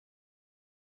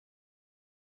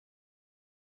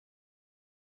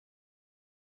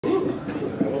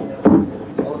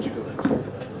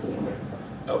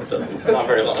It's not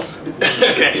very long.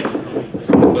 Okay.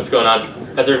 What's going on?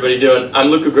 How's everybody doing? I'm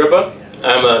Luca Grippa.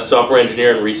 I'm a software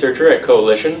engineer and researcher at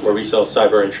Coalition, where we sell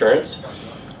cyber insurance.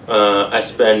 I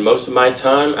spend most of my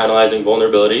time analyzing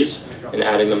vulnerabilities and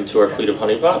adding them to our fleet of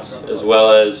honeypots, as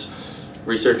well as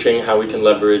researching how we can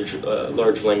leverage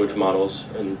large language models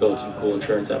and build some cool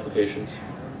insurance applications.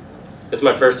 This is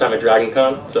my first time at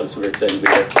DragonCon, so I'm super excited to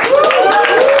be here.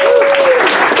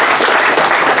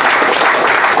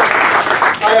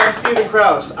 Hi, I'm Stephen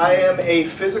Kraus. I am a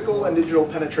physical and digital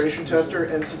penetration tester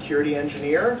and security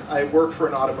engineer. I work for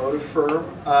an automotive firm,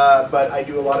 but I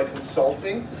do a lot of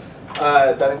consulting.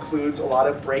 That includes a lot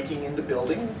of breaking into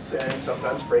buildings and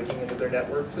sometimes breaking into their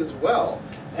networks as well.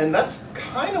 And that's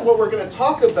kind of what we're going to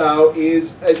talk about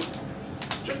is,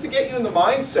 just to get you in the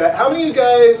mindset, how many of you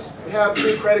guys have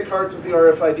new credit cards with the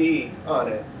RFID on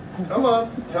it? Come on,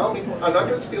 tell me. I'm not going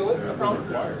to steal it, I promise.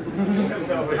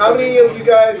 How many of you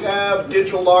guys have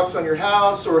digital locks on your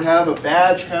house or have a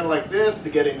badge kind of like this to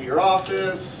get into your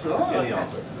office? Oh,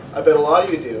 I bet a lot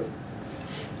of you do.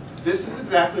 This is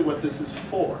exactly what this is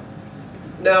for.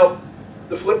 Now,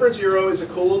 the Flipper Zero is a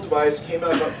cool device. Came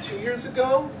out about 2 years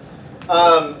ago.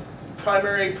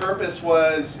 Primary purpose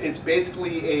was it's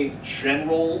basically a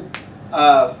general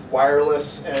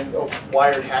wireless and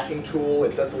wired hacking tool.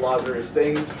 It does a lot of various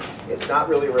things. It's not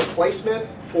really a replacement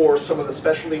for some of the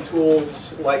specialty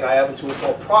tools. Like I have a tool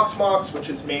called Proxmox, which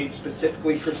is made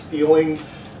specifically for stealing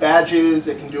badges.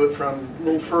 It can do it from a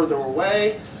little further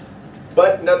away.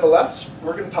 But nonetheless,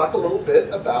 we're going to talk a little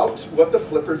bit about what the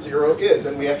Flipper Zero is.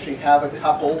 And we actually have a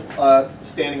couple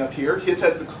standing up here. His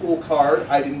has the cool card.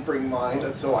 I didn't bring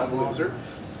mine, so I'm a loser.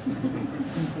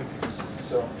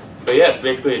 But yeah, it's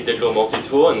basically a digital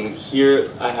multi-tool, and here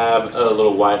I have a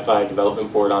little Wi-Fi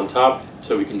development board on top,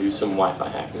 so we can do some Wi-Fi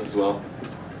hacking as well.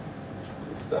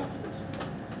 Cool stuff.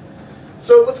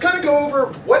 So let's kind of go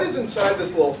over what is inside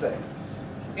this little thing.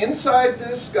 Inside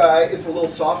this guy is a little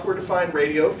software-defined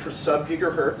radio for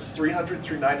sub-gigahertz, 300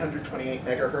 through 928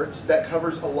 megahertz. That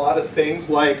covers a lot of things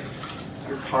like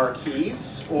your car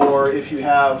keys, or if you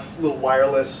have little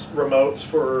wireless remotes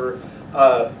for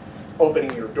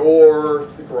opening your door,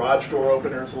 the garage door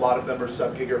openers, a lot of them are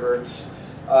sub-gigahertz.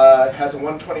 It has a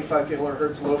 125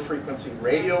 gigahertz low-frequency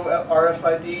radio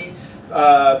RFID.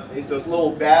 Those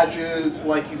little badges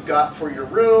like you've got for your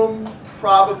room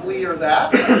probably are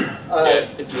that. Yeah,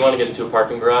 if you want to get into a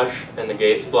parking garage and the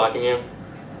gate's blocking you, you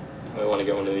might want to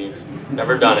get one of these.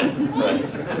 Never done it, but it's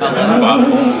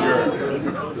possible.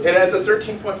 It has a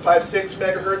 13.56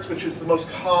 megahertz, which is the most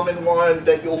common one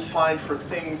that you'll find for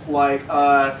things like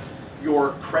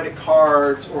your credit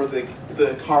cards or the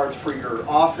cards for your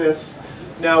office.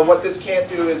 Now, what this can't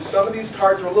do is some of these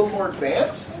cards are a little more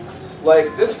advanced.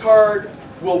 Like this card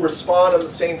will respond on the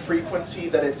same frequency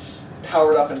that it's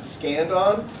powered up and scanned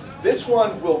on. This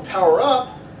one will power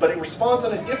up, but it responds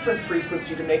on a different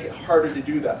frequency to make it harder to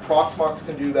do that. Proxmox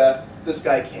can do that. This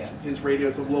guy can't. His radio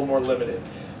is a little more limited.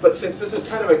 But since this is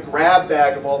kind of a grab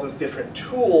bag of all those different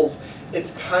tools,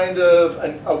 it's kind of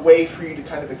a way for you to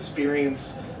kind of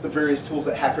experience the various tools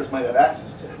that hackers might have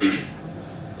access to.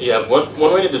 Yeah, one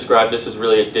way to describe this is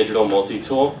really a digital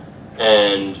multi-tool.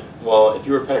 And well, if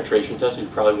you were a penetration tester, you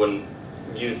probably wouldn't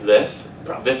use this.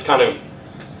 This kind of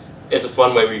is a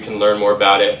fun way where you can learn more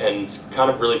about it, and it's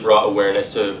kind of really brought awareness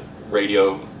to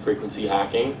radio frequency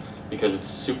hacking because it's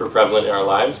super prevalent in our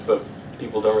lives, but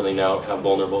people don't really know how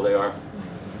vulnerable they are.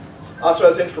 Also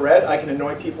has infrared. I can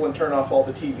annoy people and turn off all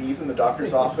the TVs in the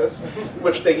doctor's office,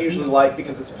 which they usually like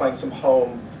because it's playing some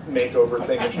home makeover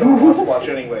thing which no one wants to watch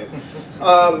anyways.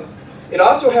 It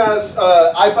also has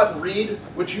iButton read,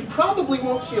 which you probably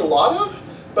won't see a lot of,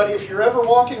 but if you're ever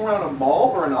walking around a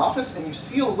mall or an office and you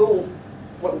see a little,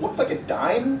 what looks like a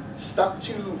dime stuck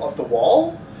to the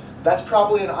wall, that's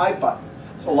probably an iButton.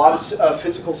 So a lot of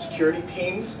physical security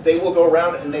teams, they will go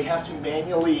around and they have to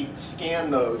manually scan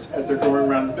those as they're going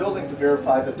around the building to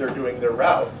verify that they're doing their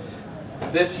route.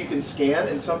 This you can scan,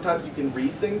 and sometimes you can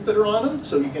read things that are on them,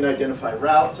 so you can identify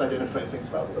routes, identify things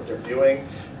about what they're doing.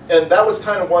 And that was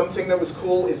kind of one thing that was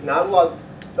cool, is not a lot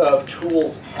of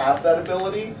tools have that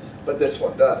ability, but this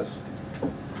one does.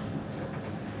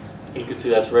 You can see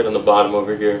that's right on the bottom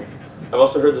over here. I've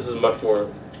also heard this is much more,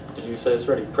 did you say it's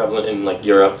already prevalent in like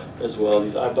Europe as well?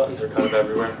 These iButtons are kind of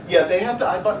everywhere. Yeah, they have the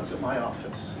iButtons at my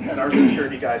office, and our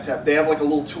security guys have. They have like a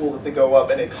little tool that they go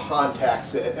up and it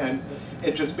contacts it, and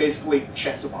it just basically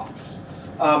checks a box.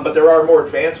 But there are more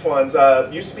advanced ones.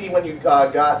 Used to be when you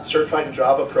got certified in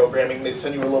Java programming, they'd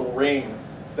send you a little ring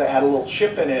that had a little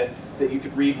chip in it that you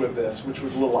could read with this, which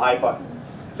was a little iButton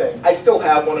thing. I still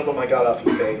have one of them I got off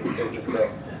eBay ages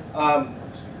ago.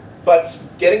 But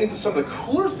getting into some of the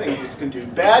cooler things this can do,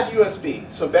 bad USB.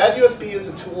 So bad USB is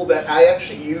a tool that I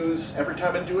actually use every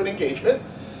time I do an engagement.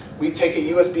 We take a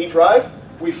USB drive,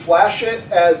 we flash it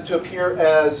to appear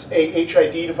as a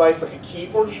HID device like a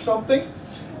keyboard or something,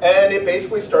 and it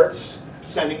basically starts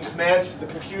sending commands to the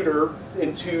computer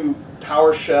into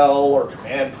PowerShell or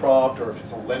command prompt, or if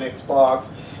it's a Linux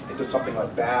box, into something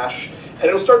like Bash, and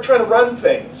it'll start trying to run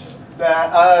things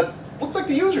that looks like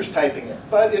the user's typing it,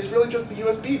 but it's really just the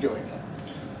USB doing it.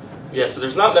 Yeah, so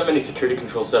there's not that many security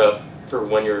controls set up for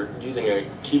when you're using a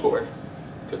keyboard,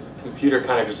 because the computer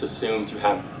kind of just assumes you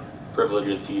have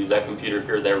privileges to use that computer if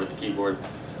you're there with the keyboard.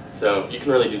 So you can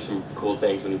really do some cool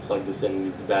things when you plug this in and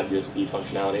use the bad USB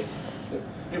functionality.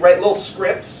 You write little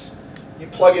scripts, you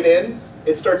plug it in,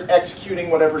 it starts executing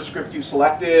whatever script you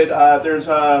selected. There's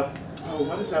a, oh,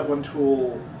 what is that one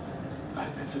tool?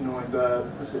 It's annoying.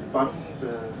 Is it Bunny?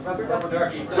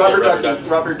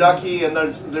 Rubber Ducky, and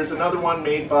there's another one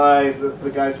made by the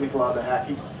guys who make a lot of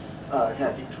the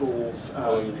hacking tools.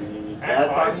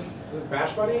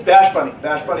 Bash Bunny? Bash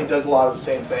Bunny does a lot of the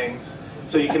same things.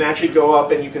 So you can actually go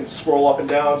up and you can scroll up and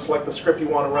down, select the script you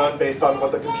want to run based on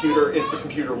what the computer, is the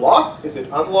computer locked? Is it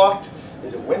unlocked?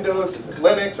 Is it Windows? Is it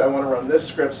Linux? I want to run this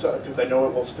script because I know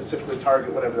it will specifically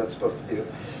target whatever that's supposed to do.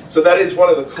 So that is one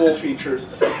of the cool features.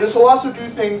 This will also do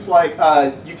things like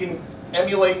you can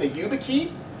emulate a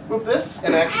YubiKey with this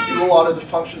and actually do a lot of the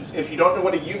functions. If you don't know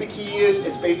what a YubiKey is,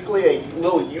 it's basically a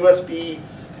little USB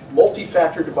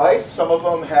multi-factor device. Some of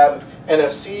them have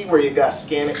NFC where you got to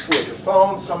scan it with your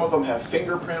phone. Some of them have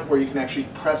fingerprint where you can actually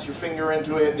press your finger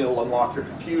into it and it'll unlock your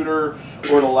computer,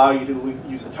 or it'll allow you to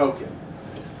use a token.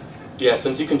 Yeah,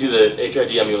 since you can do the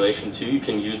HID emulation too, you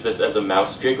can use this as a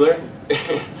mouse jiggler.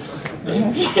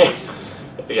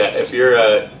 Yeah, if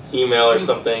your email or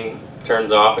something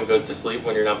turns off and goes to sleep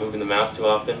when you're not moving the mouse too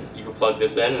often, you can plug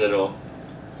this in and it'll...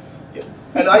 Yeah.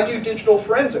 And I do digital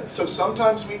forensics, so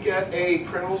sometimes we get a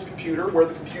criminal's computer where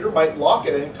the computer might lock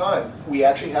at any time. We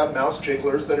actually have mouse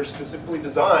jigglers that are specifically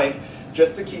designed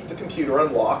just to keep the computer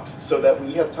unlocked so that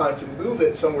we have time to move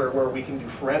it somewhere where we can do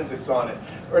forensics on it,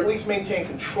 or at least maintain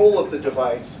control of the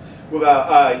device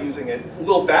without using it. A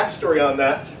little backstory on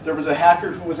that, there was a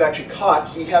hacker who was actually caught.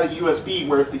 He had a USB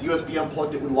where if the USB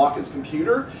unplugged it would lock his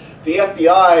computer. The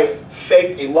FBI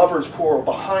faked a lover's quarrel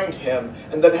behind him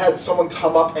and then had someone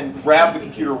come up and grab the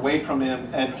computer away from him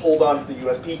and hold on to the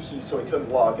USB key so he couldn't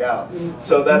log out.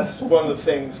 So that's one of the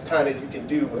things kind of you can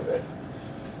do with it.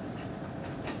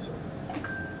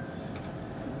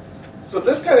 So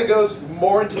this kind of goes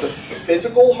more into the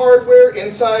physical hardware.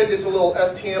 Inside is a little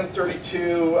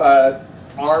STM32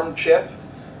 ARM chip.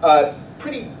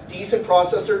 Pretty decent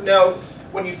processor. Now,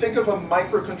 when you think of a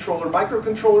microcontroller,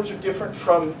 microcontrollers are different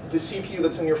from the CPU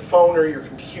that's in your phone or your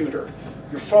computer.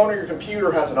 Your phone or your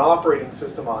computer has an operating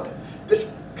system on it.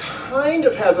 This kind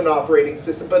of has an operating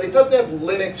system, but it doesn't have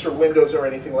Linux or Windows or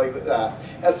anything like that.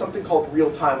 It has something called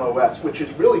real-time OS, which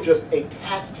is really just a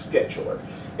task scheduler.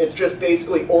 It's just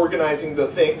basically organizing the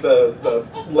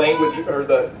language or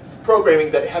the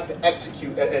programming that it has to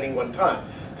execute at any one time.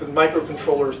 Because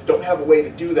microcontrollers don't have a way to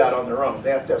do that on their own.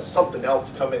 They have to have something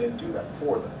else come in and do that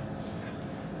for them.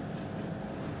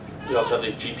 You also have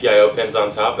these GPIO pins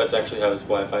on top. That's actually how this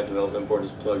Wi-Fi development board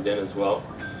is plugged in as well.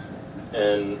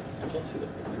 And I can't see the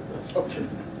picture. Oh, sure.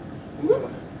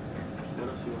 What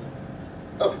else you want?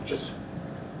 Oh, just...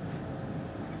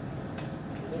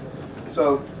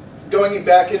 So, going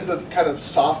back into kind of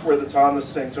software that's on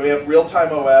this thing. So we have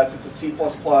real-time OS. It's a C++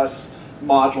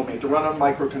 module made to run on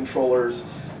microcontrollers.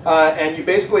 And you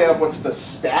basically have what's the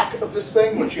stack of this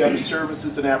thing, which you have your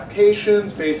services and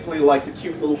applications, basically like the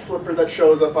cute little flipper that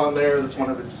shows up on there. That's one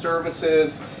of its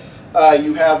services.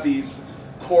 You have these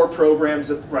core programs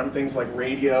that run things like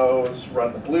radios,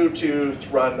 run the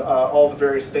Bluetooth, run all the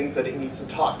various things that it needs to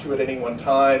talk to at any one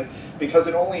time. Because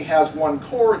it only has one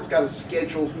core, it's got to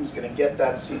schedule who's going to get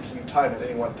that CPU time at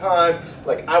any one time.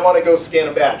 Like, I want to go scan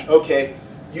a badge. Okay,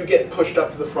 you get pushed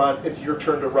up to the front. It's your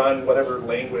turn to run whatever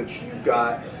language you've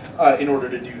got in order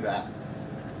to do that.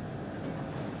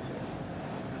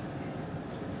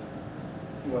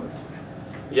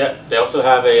 Yeah, they also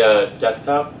have a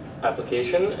desktop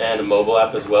application and a mobile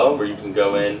app as well, where you can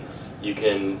go in, you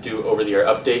can do over-the-air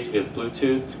updates via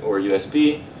Bluetooth or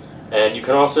USB, and you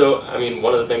can also, I mean,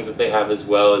 one of the things that they have as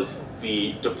well is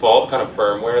the default kind of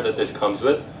firmware that this comes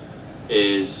with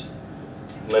is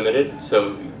limited,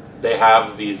 so they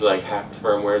have these like hacked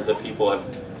firmwares that people have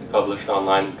published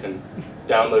online. You can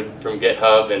download from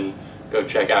GitHub and go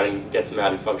check out and get some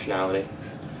added functionality.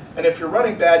 And if you're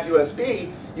running bad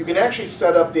USB, you can actually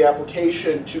set up the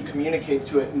application to communicate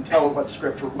to it and tell it what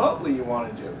script remotely you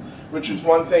want to do. which is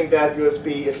one thing bad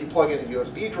USB. If you plug in a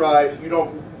USB drive,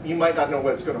 you might not know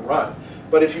what it's going to run.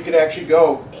 But if you can actually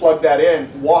go plug that in,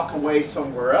 walk away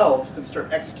somewhere else, and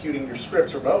start executing your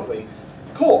scripts remotely,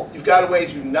 cool. You've got a way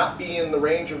to not be in the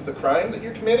range of the crime that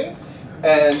you're committing,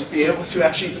 and be able to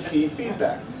actually see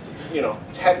feedback. You know,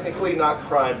 technically not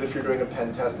crimes if you're doing a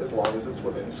pen test, as long as it's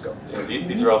within scope. Yeah,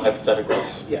 these are all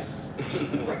hypotheticals. Yes.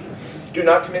 Do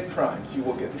not commit crimes. You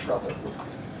will get in trouble.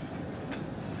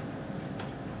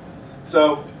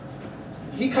 So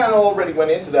he kind of already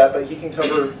went into that, but he can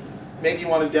cover, maybe you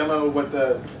want to demo what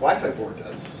the Wi-Fi board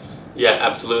does. Yeah,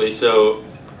 absolutely. So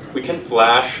we can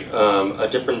flash a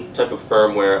different type of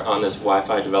firmware on this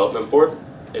Wi-Fi development board.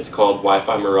 It's called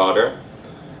Wi-Fi Marauder.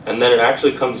 And then it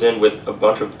actually comes in with a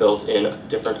bunch of built-in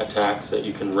different attacks that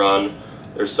you can run.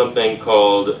 There's something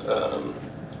called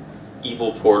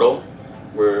Evil Portal,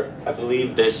 where I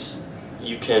believe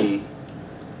you can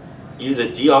use a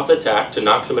deauth attack to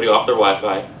knock somebody off their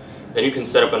Wi-Fi. Then you can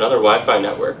set up another Wi-Fi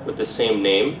network with the same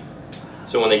name.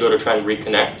 So when they go to try and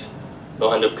reconnect,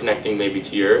 they'll end up connecting maybe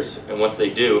to yours. And once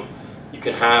they do, you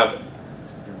can have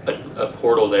a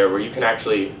portal there where you can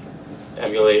actually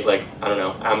emulate, like, I don't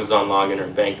know, Amazon login or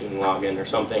banking login or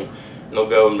something. And they'll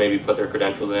go and maybe put their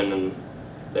credentials in, and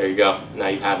there you go. Now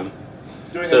you have them.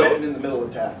 Doing a in the middle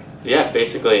attack. Yeah,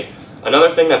 basically.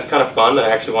 Another thing that's kind of fun that I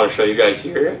actually want to show you guys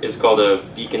here is called a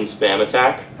beacon spam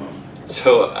attack.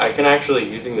 So I can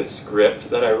actually, using the script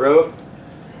that I wrote,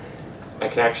 I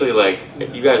can actually, like,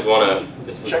 if you guys want to,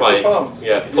 this is check probably, your phones.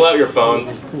 Yeah, pull out your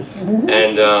phones,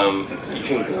 and you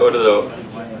can go to the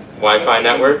Wi-Fi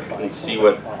network and see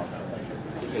what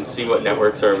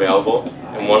networks are available.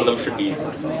 And one of them should be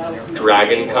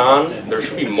DragonCon. There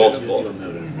should be multiple,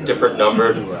 different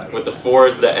numbered, with the 4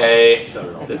 is the A,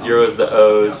 the 0 is the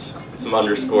O's, some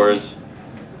underscores.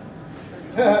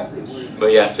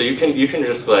 But yeah, so you can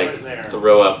just like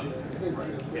throw up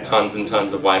tons and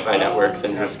tons of Wi-Fi networks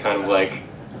and just kind of like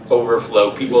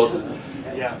overflow people's.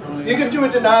 You can do a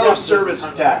denial of service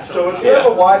attack. So if you have a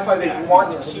Wi-Fi that you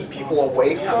want to keep people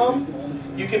away from,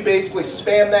 you can basically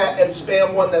spam that and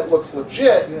spam one that looks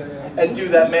legit and do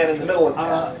that man-in-the-middle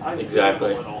attack.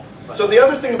 Exactly. So the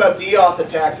other thing about deauth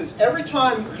attacks is every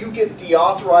time you get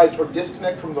deauthorized or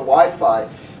disconnect from the Wi-Fi,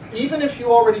 even if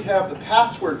you already have the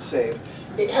password saved,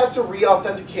 it has to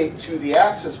re-authenticate to the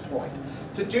access point.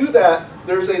 To do that,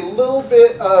 there's a little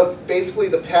bit of basically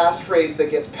the passphrase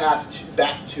that gets passed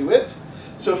back to it.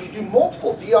 So if you do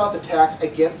multiple deauth attacks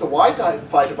against a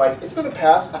Wi-Fi device, it's going to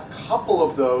pass a couple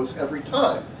of those every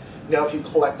time. Now, if you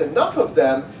collect enough of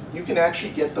them, you can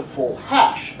actually get the full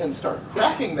hash and start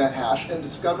cracking that hash and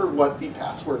discover what the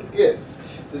password is.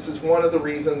 This is one of the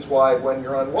reasons why when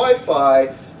you're on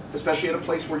Wi-Fi, especially in a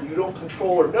place where you don't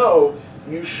control or know,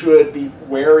 you should be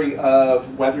wary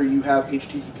of whether you have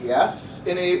HTTPS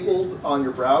enabled on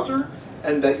your browser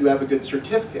and that you have a good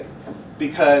certificate.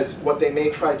 Because what they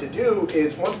may try to do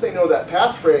is once they know that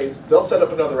passphrase, they'll set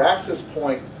up another access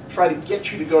point, try to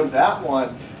get you to go to that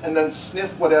one, and then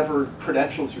sniff whatever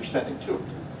credentials you're sending to it.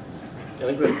 I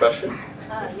think we have a question.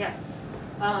 Yeah.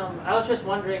 I was just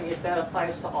wondering if that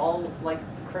applies to all like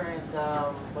current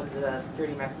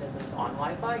security mechanisms on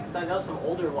Wi-Fi, because I know some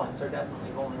older ones are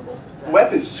definitely vulnerable to that.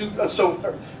 Web is super,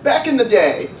 so back in the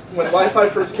day when Wi-Fi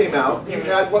first came out, you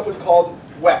had what was called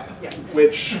WEP,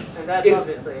 which and that's is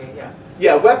obviously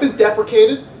WEP is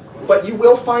deprecated, but you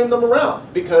will find them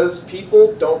around because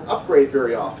people don't upgrade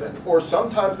very often, or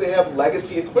sometimes they have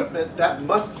legacy equipment that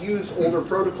must use older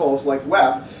protocols like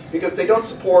WEP because they don't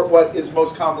support what is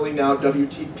most commonly now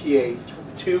WPA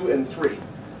 2 and 3.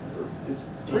 Is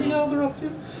 3 now they're up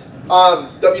to?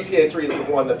 WPA 3 is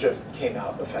the one that just came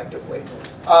out effectively.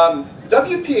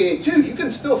 WPA 2, you can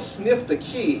still sniff the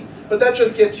key, but that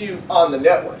just gets you on the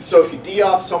network. So if you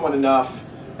deauth someone enough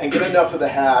and get enough of the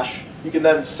hash, you can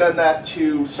then send that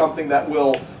to something that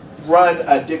will run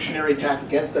a dictionary attack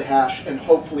against the hash and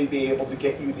hopefully be able to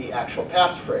get you the actual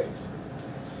passphrase.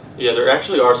 Yeah, there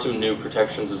actually are some new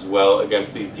protections as well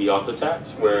against these deauth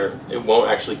attacks where it won't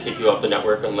actually kick you off the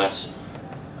network unless,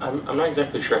 I'm not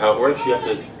exactly sure how it works. You have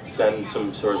to send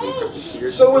some sort of encrypted key or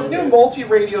So with something. new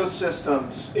multi-radio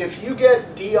systems, if you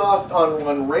get deauthed on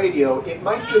one radio, it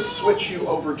might just switch you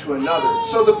over to another.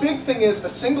 So the big thing is a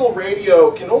single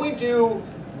radio can only do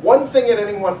one thing at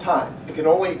any one time. It can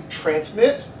only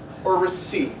transmit or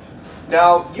receive.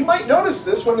 Now, you might notice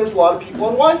this when there's a lot of people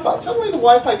on Wi-Fi. Suddenly the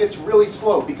Wi-Fi gets really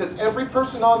slow because every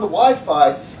person on the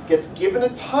Wi-Fi gets given a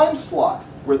time slot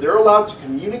where they're allowed to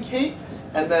communicate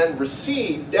and then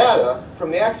receive data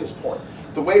from the access point.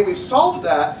 The way we've solved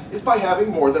that is by having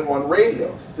more than one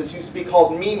radio. This used to be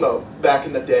called MIMO back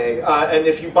in the day. And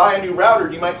if you buy a new router,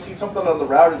 you might see something on the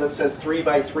router that says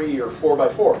 3x3 or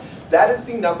 4x4. That is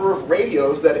the number of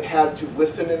radios that it has to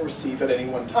listen and receive at any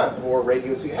one time. The more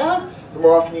radios you have, the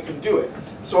more often you can do it.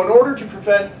 So in order to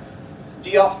prevent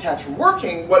DOF attacks from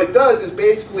working, what it does is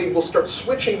basically we'll start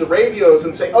switching the radios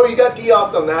and say, oh, you got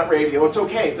DOF'd on that radio. It's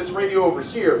okay. This radio over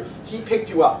here, he picked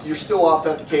you up. You're still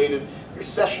authenticated. Your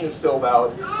session is still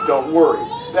valid. Don't worry.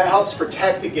 That helps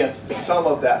protect against some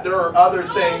of that. There are other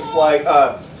things like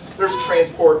there's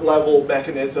transport level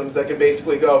mechanisms that can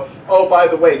basically go, oh, by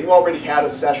the way, you already had a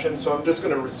session, so I'm just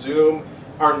going to resume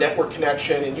our network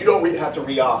connection, and you don't have to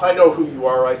re-auth. I know who you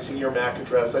are. I see your MAC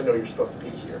address. I know you're supposed to be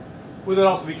here. Would that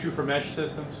also be true for mesh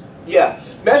systems? Yeah.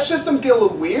 Mesh systems get a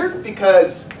little weird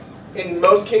because in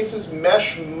most cases,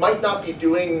 mesh might not be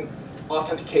doing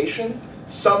authentication.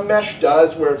 Some mesh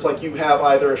does, where it's like you have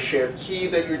either a shared key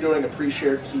that you're doing, a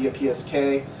pre-shared key, a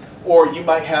PSK, or you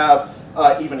might have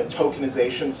even a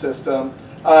tokenization system.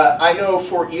 I know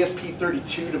for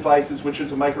ESP32 devices, which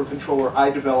is a microcontroller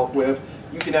I developed with,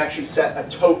 you can actually set a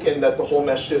token that the whole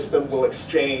mesh system will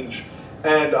exchange.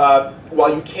 And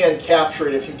while you can capture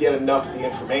it if you get enough of the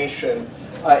information,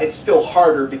 it's still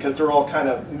harder because they're all kind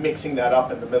of mixing that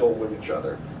up in the middle with each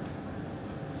other.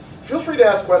 Feel free to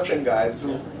ask questions, guys.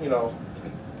 You know.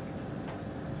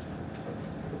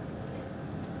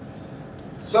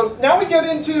 So now we get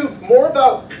into more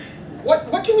about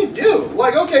what can you do?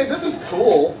 Like, okay, this is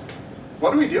cool.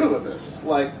 What do we do with this?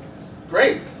 Like,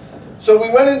 great. So we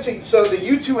went into, so the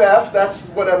U2F, that's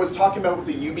what I was talking about with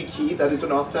the YubiKey. That is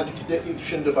an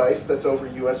authentication device that's over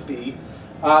USB.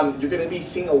 You're going to be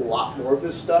seeing a lot more of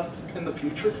this stuff in the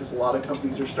future because a lot of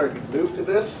companies are starting to move to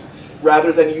this.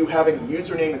 Rather than you having a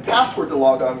username and password to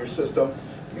log on your system,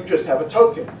 you just have a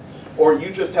token. Or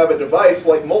you just have a device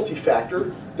like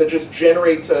multi-factor that just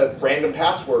generates a random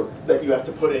password that you have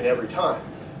to put in every time.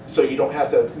 So you don't have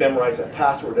to memorize that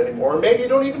password anymore. Or maybe you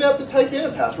don't even have to type in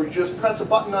a password. You just press a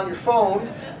button on your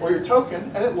phone or your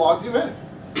token and it logs you in.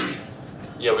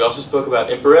 Yeah, we also spoke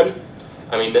about infrared.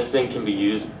 I mean, this thing can be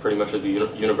used pretty much as a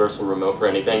universal remote for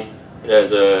anything. It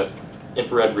has a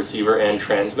infrared receiver and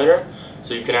transmitter.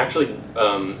 So you can actually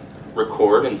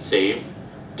record and save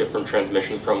different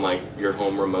transmissions from like your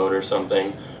home remote or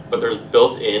something. But there's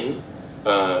built-in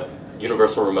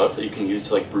universal remotes that you can use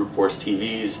to like brute force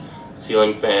TVs,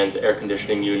 ceiling fans, air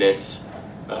conditioning units,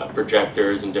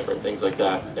 projectors, and different things like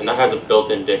that. And that has a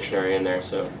built-in dictionary in there,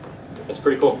 so it's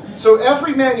pretty cool. So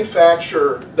every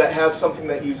manufacturer that has something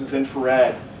that uses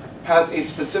infrared has a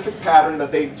specific pattern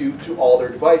that they do to all their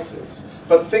devices.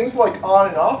 But things like on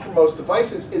and off for most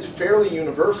devices is fairly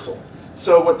universal.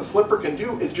 So what the flipper can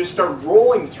do is just start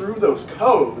rolling through those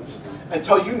codes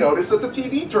until you notice that the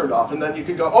TV turned off, and then you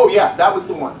can go, oh yeah, that was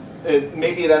the one.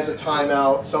 Maybe it has a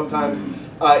timeout. Sometimes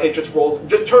it just rolls.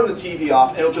 Just turn the TV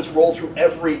off, and it'll just roll through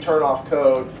every turn-off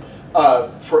code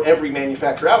for every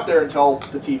manufacturer out there until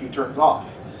the TV turns off.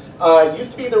 It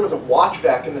used to be there was a watch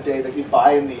back in the day that you'd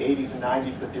buy in the 80s and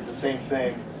 90s that did the same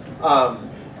thing.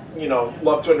 You know,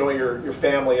 love to annoy your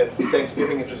family at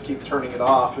Thanksgiving and just keep turning it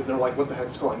off, and they're like, what the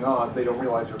heck's going on? They don't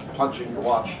realize you're punching your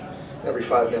watch every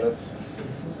 5 minutes.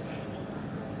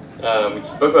 We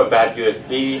spoke about bad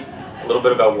USB, a little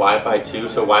bit about Wi-Fi too.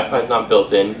 So Wi-Fi is not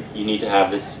built in. You need to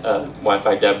have this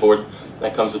Wi-Fi dev board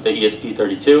that comes with the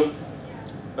ESP32.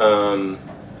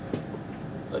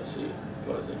 Let's see,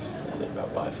 what was I just going to say about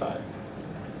Wi-Fi?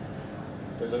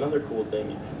 There's another cool thing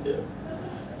you can do.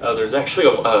 There's actually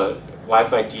a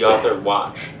Wi-Fi deauthor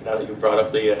watch. Now that you brought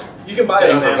up the you can buy it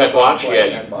on Amazon watch, for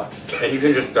like yeah, $10. and you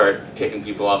can just start kicking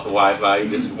people off the Wi-Fi. You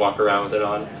just walk around with it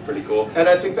on. It's pretty cool. And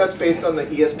I think that's based on the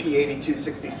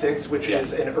ESP8266, which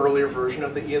is an earlier version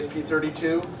of the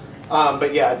ESP32.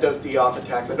 But yeah, it does deauth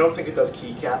attacks. I don't think it does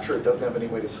key capture. It doesn't have any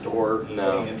way to store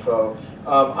any info.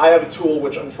 I have a tool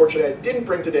which unfortunately I didn't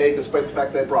bring today, despite the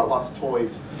fact that I brought lots of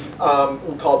toys,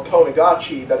 called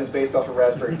Konagachi, that is based off of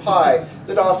Raspberry Pi,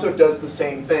 that also does the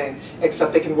same thing,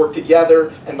 except they can work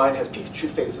together, and mine has Pikachu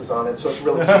faces on it, so it's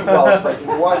really cute while it's breaking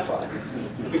your Wi-Fi.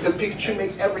 Because Pikachu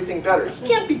makes everything better. He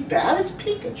can't be bad, it's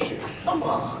Pikachu. Come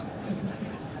on.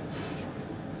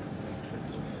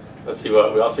 Let's see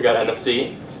what, we also got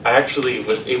NFC. I actually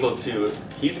was able to,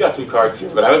 he's got some cards here,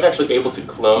 but I was actually able to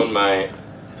clone my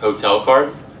hotel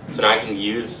card, so now I can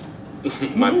use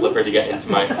my flipper to get into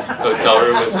my hotel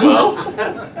room as well.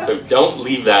 So don't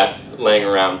leave that laying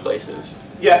around places.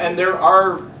 Yeah, and there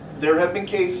have been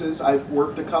cases, I've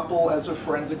worked a couple as a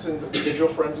digital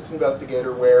forensics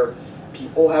investigator where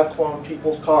people have cloned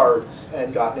people's cards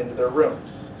and gotten into their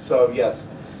rooms. So yes,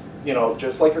 you know,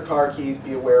 just like your car keys,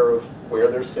 be aware of where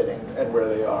they're sitting and where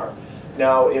they are.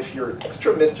 Now, if you're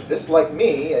extra mischievous like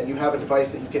me and you have a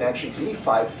device that you can actually be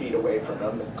 5 feet away from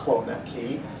them and clone that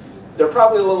key, they're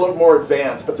probably a little more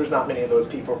advanced, but there's not many of those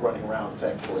people running around,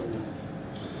 thankfully.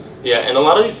 Yeah, and a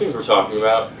lot of these things we're talking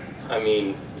about, I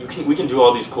mean, we can do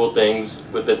all these cool things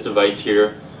with this device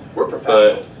here. We're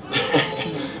professionals.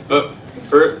 But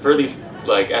for these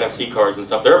like NFC cards and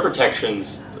stuff, there are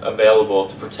protections available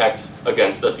to protect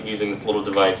against us using this little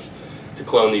device to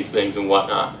clone these things and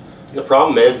whatnot. The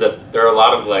problem is that there are a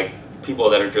lot of like people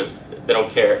that are just, they don't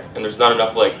care, and there's not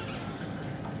enough like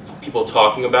people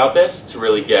talking about this to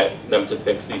really get them to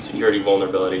fix these security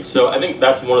vulnerabilities. So I think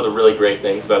that's one of the really great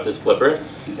things about this flipper,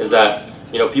 is that,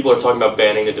 you know, people are talking about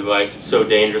banning the device, it's so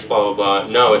dangerous, blah, blah, blah.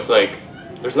 No, it's like,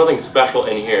 there's nothing special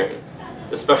in here.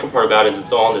 The special part about it is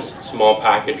it's all in this small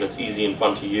package that's easy and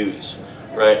fun to use,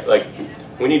 right? Like,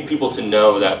 we need people to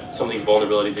know that some of these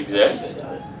vulnerabilities exist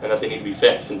and that they need to be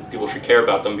fixed, and people should care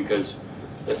about them because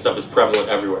this stuff is prevalent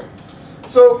everywhere.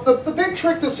 So the big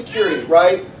trick to security,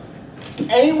 right?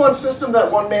 Any one system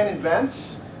that one man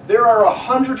invents, there are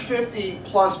 150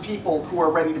 plus people who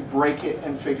are ready to break it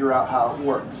and figure out how it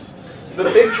works. The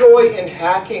big joy in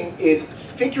hacking is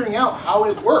figuring out how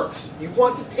it works. You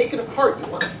want to take it apart. You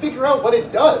want to figure out what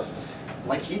it does.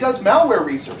 Like he does malware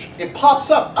research. It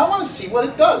pops up. I want to see what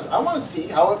it does. I want to see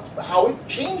how it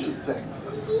changes things.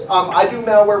 I do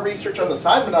malware research on the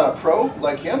side. I'm not a pro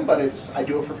like him, but I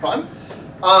do it for fun.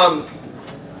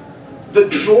 The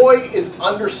joy is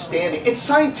understanding. It's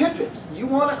scientific. You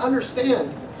want to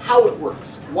understand how it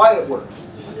works, why it works.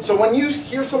 So when you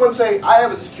hear someone say, I have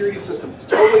a security system, it's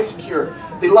totally secure,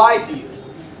 they lied to you.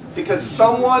 Because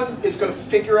someone is going to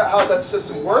figure out how that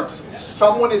system works,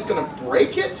 someone is going to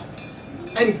break it,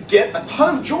 and get a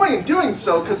ton of joy in doing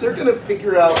so because they're going to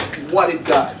figure out what it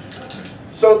does.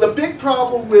 So the big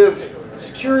problem with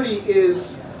security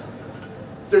is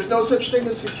there's no such thing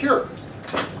as secure.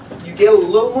 You get a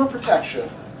little more protection,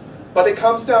 but it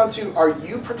comes down to, are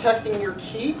you protecting your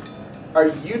key? Are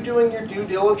you doing your due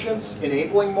diligence,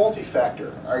 enabling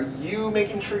multi-factor? Are you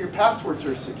making sure your passwords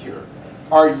are secure?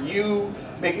 Are you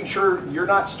making sure you're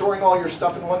not storing all your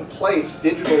stuff in one place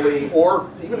digitally or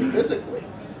even physically?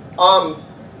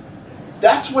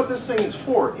 That's what this thing is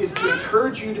for, is to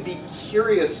encourage you to be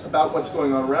curious about what's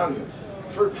going on around you.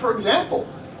 For example,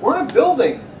 we're in a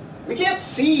building. We can't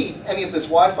see any of this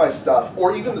Wi-Fi stuff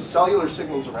or even the cellular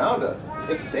signals around it.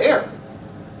 It's there.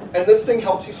 And this thing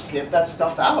helps you sniff that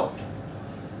stuff out.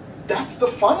 That's the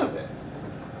fun of it.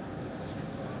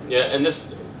 Yeah, and this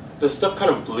stuff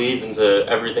kind of bleeds into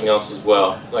everything else as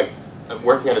well. Like, I'm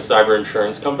working at a cyber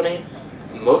insurance company.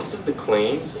 Most of the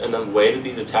claims and the way that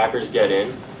these attackers get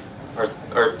in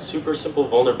are super simple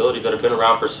vulnerabilities that have been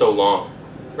around for so long,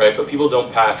 right? But people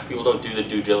don't patch, people don't do the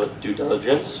due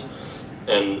diligence,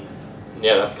 and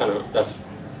yeah, that's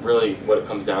really what it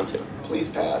comes down to. Please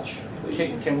patch.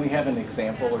 Please. Can we have an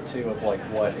example or two of like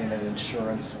what in an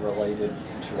insurance-related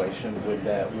situation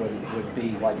would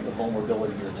be like the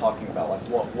vulnerability you're talking about?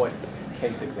 Like what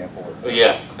case example is that?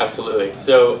 Yeah, absolutely.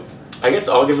 So I guess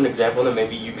I'll give an example, and then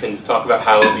maybe you can talk about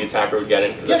how the attacker would get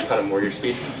in, because that's kind of more your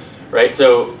speed, right?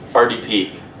 So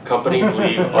RDP. Companies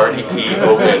leave RDP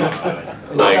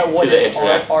open, like to the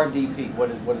internet. RDP.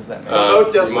 What does that mean?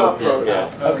 Remote desktop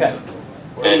program. Yeah. Okay.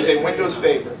 It is a Windows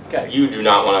favorite. Okay. You do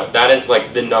not want to. That is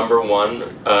like the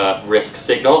 #1 risk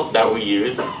signal that we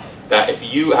use. That if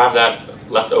you have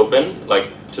that left open, like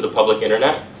to the public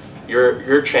internet,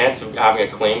 your chance of having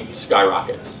a claim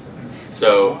skyrockets.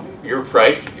 So your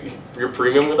price, your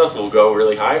premium with us will go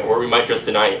really high, or we might just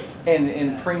deny it.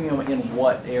 And premium in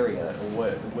what area?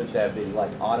 What would that be?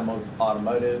 Like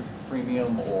automotive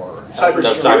premium or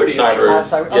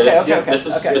cybersecurity? This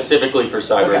is specifically for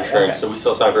cyber insurance. So we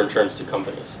sell cyber insurance to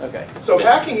companies. Okay. So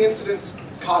hacking incidents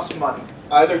cost money.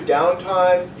 Either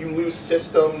downtime, you lose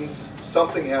systems,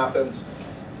 something happens.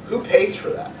 Who pays for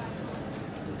that?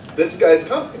 This guy's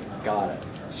company. Got it.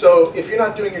 So if you're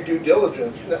not doing your due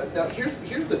diligence, now here's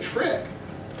the trick.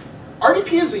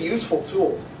 RDP is a useful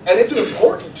tool, and it's an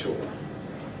important tool.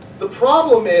 The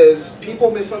problem is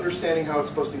people misunderstanding how it's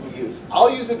supposed to be used. I'll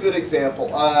use a good example.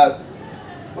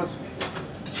 What's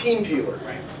TeamViewer?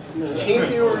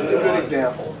 TeamViewer is a good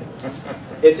example.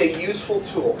 It's a useful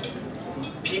tool.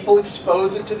 People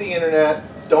expose it to the internet,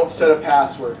 don't set a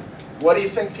password. What do you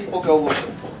think people go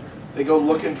looking for? They go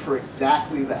looking for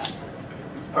exactly that.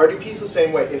 RDP is the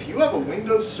same way. If you have a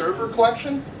Windows Server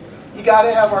collection, you got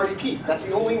to have RDP. That's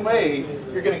the only way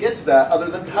you're going to get to that other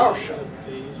than PowerShell.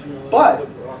 But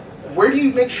where do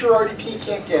you make sure RDP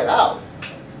can't get out?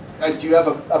 Do you have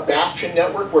a bastion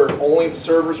network where only the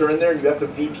servers are in there and you have to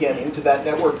VPN into that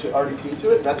network to RDP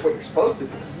to it? That's what you're supposed to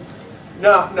do.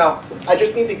 No. I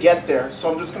just need to get there,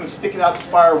 so I'm just going to stick it out the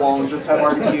firewall and just have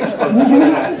RDP expose the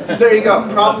internet. There you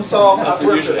go. Problem solved. That's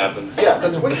what usually happens. Yeah,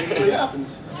 that's what usually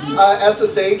happens.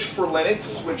 SSH for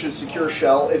Linux, which is secure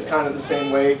shell, is kind of the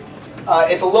same way.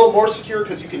 It's a little more secure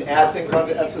because you can add things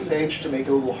onto SSH to make it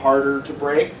a little harder to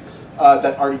break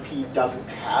that RDP doesn't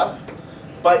have.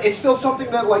 But it's still something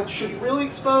that, like, should you really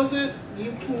expose it?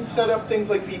 You can set up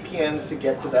things like VPNs to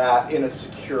get to that in a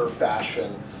secure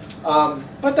fashion.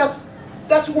 But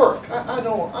that's work. I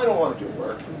don't want to do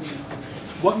work.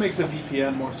 What makes a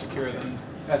VPN more secure than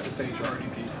SSH or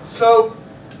RDP? So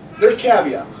there's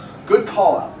caveats. Good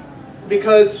call out.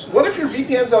 Because what if your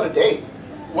VPN's out of date?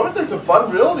 What if there's a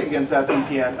vulnerability against that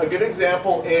VPN? A good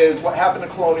example is what happened to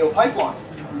Colonial Pipeline.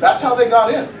 That's how they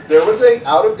got in. There was a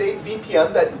out-of-date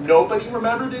VPN that nobody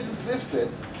remembered it existed.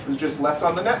 It was just left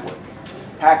on the network.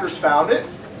 Hackers found it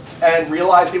and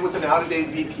realized it was an out-of-date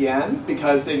VPN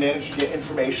because they managed to get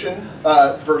information,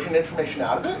 version information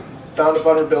out of it, found a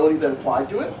vulnerability that applied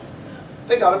to it.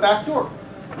 They got a backdoor.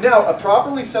 Now, a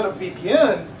properly set up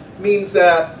VPN means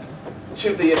that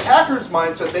to the attacker's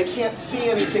mindset, they can't see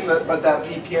anything but that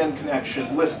VPN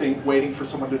connection listing waiting for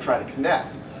someone to try to connect.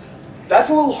 That's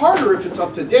a little harder if it's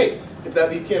up to date. If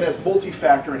that VPN has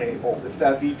multi-factor enabled, if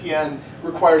that VPN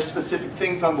requires specific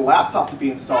things on the laptop to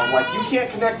be installed, like you can't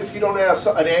connect if you don't have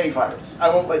an antivirus. I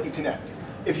won't let you connect.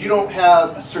 If you don't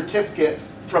have a certificate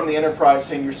from the enterprise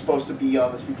saying you're supposed to be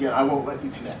on this VPN, I won't let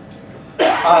you connect.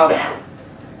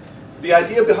 The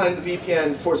idea behind the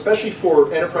VPN, especially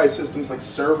for enterprise systems like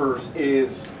servers,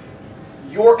 is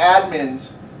your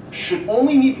admins should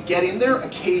only need to get in there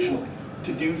occasionally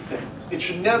to do things. It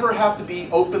should never have to be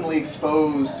openly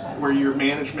exposed where your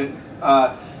management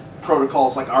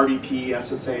protocols like RDP,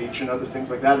 SSH, and other things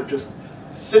like that are just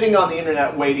sitting on the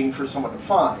internet waiting for someone to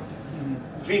find.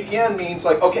 VPN means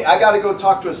like, okay, I got to go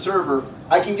talk to a server.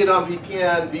 I can get on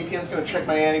VPN. VPN's going to check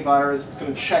my antivirus. It's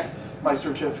going to check my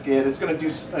certificate. It's going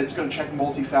to check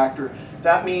multi-factor.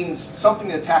 That means something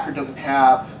the attacker doesn't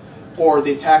have, or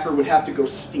the attacker would have to go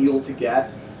steal to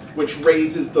get, which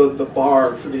raises the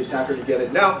bar for the attacker to get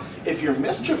it. Now, if you're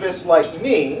mischievous like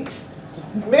me,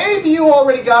 maybe you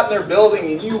already got in their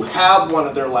building and you have one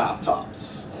of their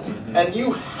laptops. And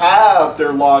you have their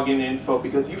login info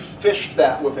because you phished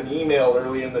that with an email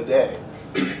early in the day.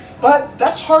 But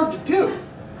that's hard to do.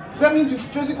 Because that means you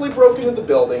physically broke into the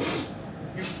building,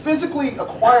 you physically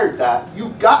acquired that, you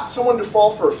got someone to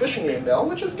fall for a phishing email,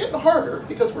 which is getting harder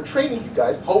because we're training you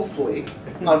guys, hopefully,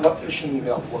 on what phishing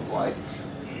emails look like.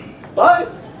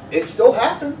 But it still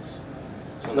happens.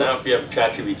 So now if you have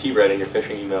ChatGPT writing your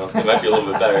phishing emails, it might be a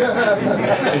little bit better.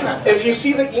 If you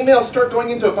see the emails start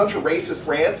going into a bunch of racist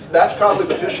rants, that's probably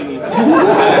the phishing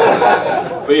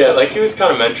email. But yeah, like he was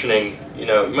kind of mentioning, you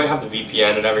know, you might have the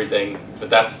VPN and everything,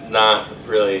 but that's not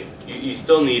really, you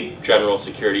still need general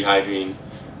security hygiene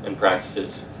and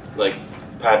practices. Like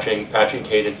patching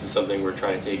cadence is something we're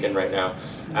trying to take in right now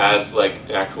as like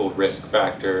an actual risk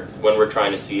factor when we're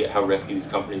trying to see how risky these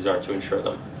companies are to insure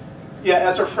them. Yeah,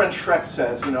 as our friend Shrek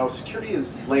says, you know, security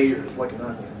is layers like an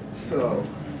onion. So.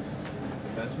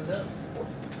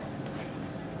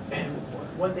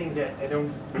 One thing that I don't,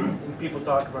 when people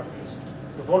talk about is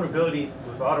the vulnerability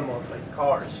with automotive, like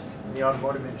cars, in the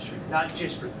automotive industry, not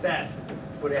just for theft,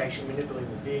 but actually manipulating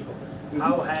the vehicle.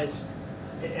 How has,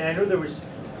 and I know there was,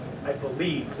 I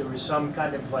believe, there was some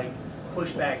kind of like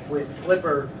pushback with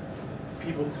Flipper,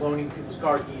 people cloning people's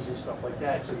car keys and stuff like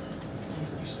that. So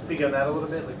you speak on that a little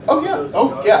bit? Like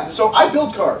Oh yeah. So I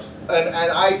build cars, and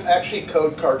I actually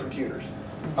code car computers,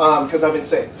 because I'm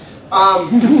insane.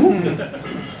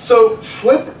 So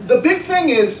the big thing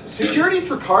is security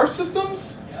for car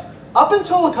systems, up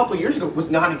until a couple of years ago, was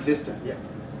non-existent. Yeah.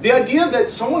 The idea that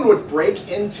someone would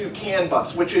break into CAN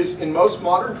bus, which is, in most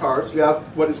modern cars, you have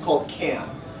what is called CAN,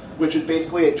 which is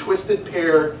basically a twisted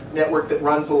pair network that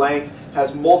runs the length,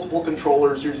 has multiple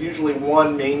controllers. There's usually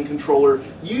one main controller,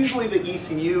 usually the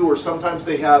ECU, or sometimes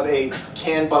they have a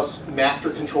CAN bus master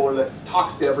controller that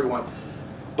talks to everyone.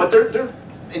 But they're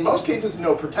in most cases,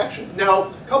 no protections. Now,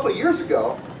 a couple of years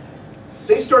ago,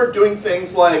 they started doing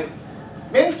things like,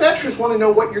 manufacturers want to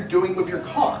know what you're doing with your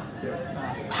car.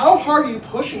 How hard are you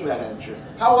pushing that engine?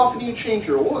 How often do you change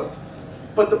your oil?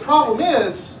 But the problem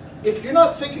is, if you're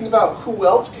not thinking about who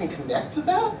else can connect to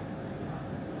that,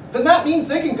 then that means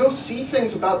they can go see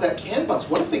things about that CAN bus.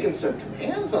 What if they can send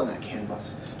commands on that CAN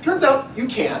bus? Turns out you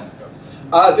can.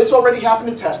 This already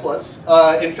happened to Teslas.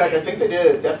 In fact, I think they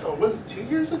did a DEF CON, what was it, 2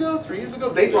 years ago, 3 years ago?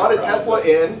 They brought a Tesla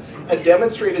in and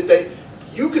demonstrated that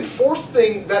you could force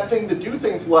that thing to do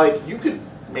things like, you could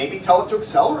maybe tell it to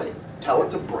accelerate, tell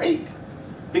it to brake.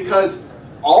 Because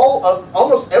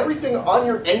almost everything on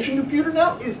your engine computer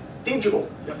now is digital.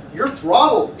 Your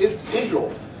throttle is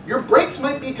digital. Your brakes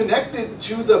might be connected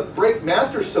to the brake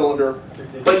master cylinder,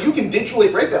 but you can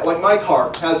digitally brake that. Like my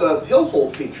car has a hill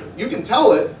hold feature. You can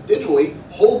tell it digitally,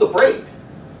 hold the brake.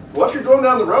 Well, if you're going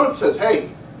down the road, it says, hey,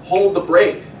 hold the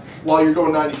brake while you're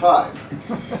going 95.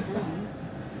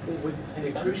 With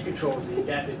the cruise controls, the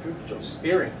adaptive cruise control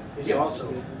steering is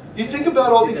also. You think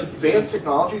about all these advanced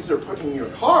technologies they're putting in your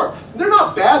car. They're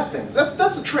not bad things. That's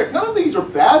the trick. None of these are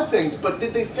bad things, but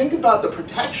did they think about the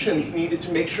protections needed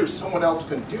to make sure someone else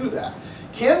can do that?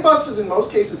 CAN buses, in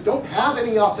most cases, don't have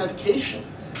any authentication.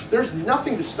 There's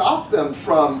nothing to stop them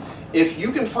from, if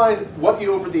you can find what the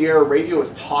over-the-air radio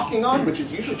is talking on, which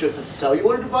is usually just a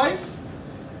cellular device,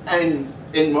 and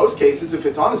in most cases, if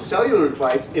it's on a cellular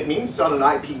device, it means it's on an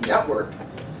IP network,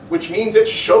 which means it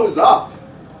shows up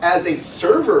as a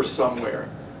server somewhere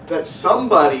that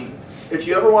somebody, if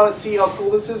you ever want to see how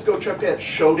cool this is, go check out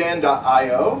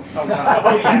shodan.io.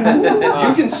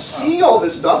 You can see all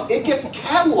this stuff. It gets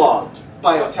cataloged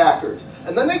by attackers.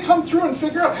 And then they come through and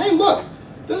figure out, hey, look,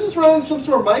 this is running some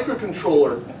sort of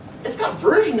microcontroller. It's got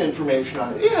version information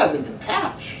on it. It hasn't been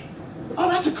patched. Oh,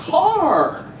 that's a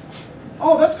car.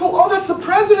 Oh, that's cool. Oh, that's the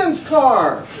president's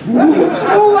car. That's even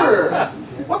cooler.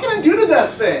 What can I do to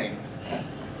that thing?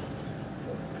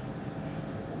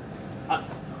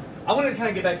 I want to kind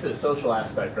of get back to the social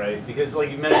aspect, right? Because like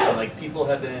you mentioned, like people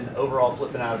have been overall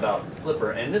flipping out about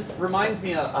Flipper. And this reminds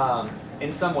me of,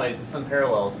 in some ways, in some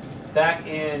parallels, back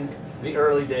in the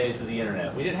early days of the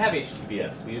internet. We didn't have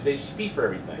HTTPS. We used HTTP for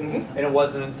everything. And it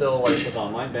wasn't until like with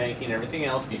online banking and everything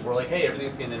else, people were like, hey,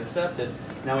 everything's getting intercepted.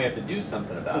 Now we have to do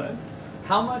something about it.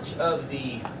 How much of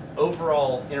the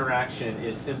overall interaction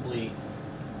is simply,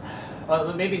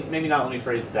 maybe not, let me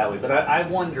phrase it that way, but I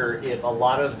wonder if a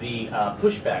lot of the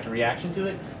pushback and reaction to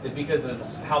it is because of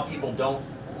how people don't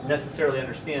necessarily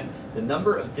understand the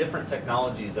number of different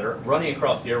technologies that are running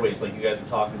across the airwaves like you guys were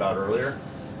talking about earlier.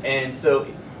 And so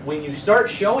when you start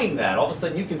showing that, all of a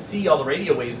sudden you can see all the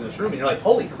radio waves in this room and you're like,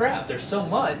 holy crap, there's so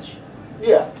much.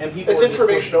 Yeah, and people it's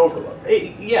information overload.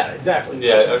 Yeah, exactly.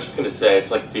 Yeah, I was just gonna say, it's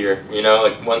like fear, you know,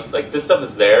 like this stuff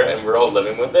is there and we're all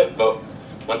living with it, but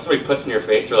once somebody puts it in your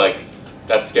face, you're like,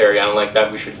 that's scary, I don't like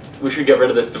that, we should get rid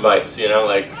of this device, you know,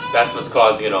 like that's what's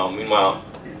causing it all. Meanwhile,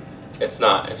 it's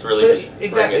not. It's really just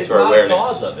bringing it to our awareness. It's not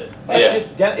the cause of it. It's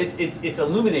just it's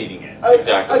illuminating it.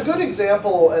 Exactly. A good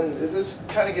example, and this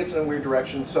kind of gets in a weird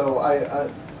direction. So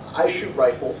I shoot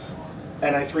rifles,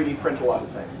 and I 3D print a lot of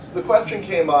things. The question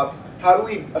came up: how do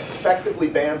we effectively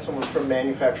ban someone from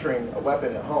manufacturing a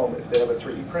weapon at home if they have a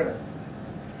 3D printer?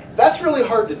 That's really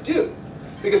hard to do,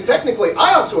 because technically,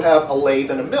 I also have a lathe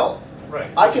and a mill.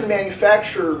 Right. I can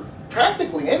manufacture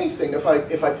practically anything if I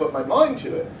put my mind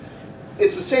to it.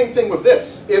 It's the same thing with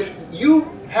this. If you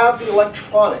have the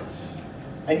electronics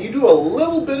and you do a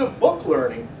little bit of book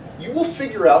learning, you will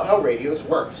figure out how radios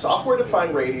work.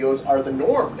 Software-defined radios are the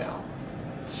norm now.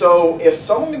 So if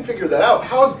someone can figure that out,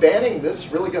 how is banning this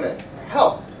really going to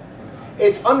help?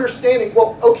 It's understanding,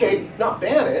 well, okay, not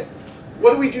ban it.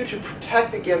 What do we do to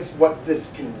protect against what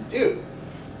this can do?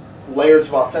 Layers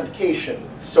of authentication,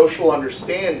 social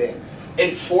understanding,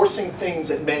 enforcing things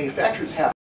that manufacturers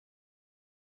have.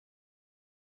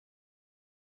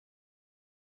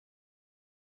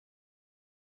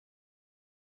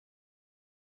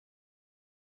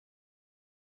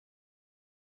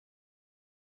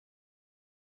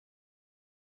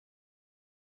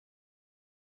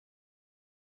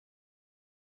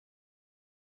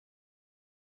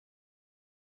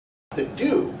 To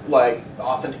do, like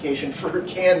authentication for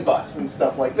CAN bus and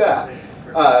stuff like that.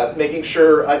 Making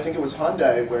sure, I think it was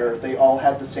Hyundai, where they all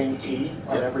had the same key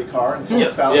on every car, and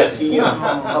someone found the key in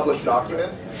a published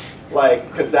document. Like,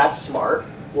 because that's smart.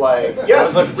 Like,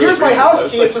 yes, here's my house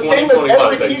key, it's the same as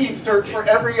every key for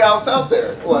every house out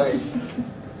there. Like,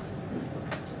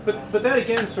 But that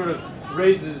again sort of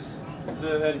raises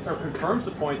or confirms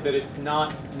the point that it's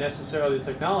not necessarily the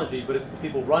technology, but it's the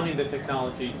people running the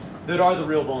technology that are the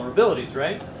real vulnerabilities,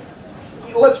 right?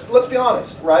 let's be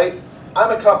honest, right?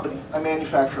 I'm a company. I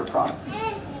manufacture a product.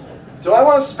 Do I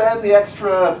want to spend the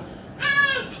extra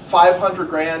 500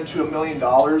 grand to $1 million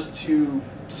to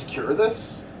secure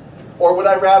this? Or would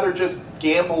I rather just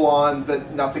gamble on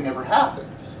that nothing ever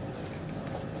happens?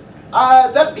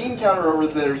 That bean counter over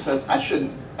there says I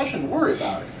shouldn't worry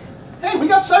about it. Hey, we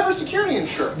got cybersecurity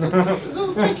insurance.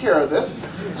 They'll take care of this.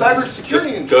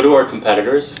 Cybersecurity insurance. Go to our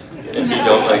competitors if you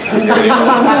don't like security.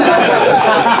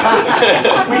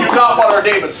 We do not want our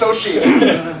name associated.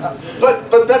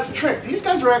 But that's the trick. These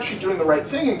guys are actually doing the right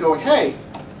thing and going, hey,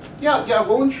 yeah,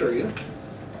 we'll insure you.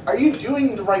 are you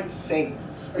doing the right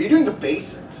things? Are you doing the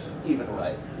basics even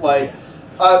right? Like,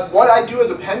 what I do as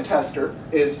a pen tester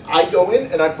is I go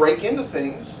in and I break into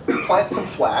things, plant some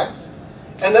flags,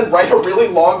 and then write a really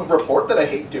long report that I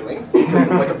hate doing because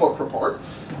it's like a book report.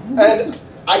 And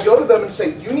I go to them and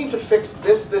say, you need to fix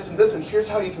this, this, and this, and here's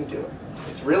how you can do it.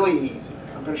 It's really easy.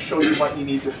 I'm going to show you what you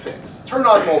need to fix. Turn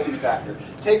on multi-factor.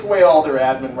 Take away all their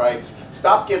admin rights.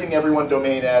 Stop giving everyone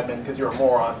domain admin because you're a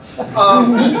moron.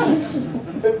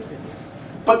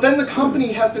 But then the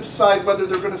company has to decide whether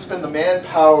they're going to spend the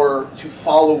manpower to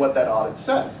follow what that audit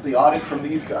says. The audit from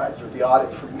these guys or the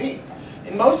audit from me.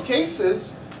 In most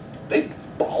cases, they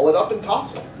ball it up and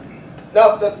toss it.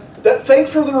 Now, thanks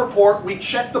for the report. We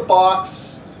checked the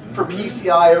box for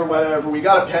PCI or whatever. We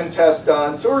got a pen test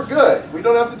done, so we're good. We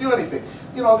don't have to do anything.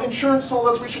 You know, the insurance told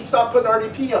us we should stop putting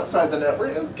RDP outside the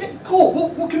network. Okay, cool.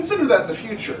 We'll consider that in the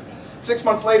future. 6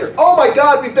 months later, oh my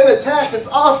God, we've been attacked. It's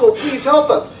awful. Please help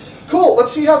us. Cool.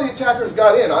 Let's see how the attackers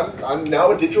got in. I'm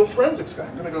now a digital forensics guy.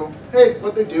 I'm going to go, hey,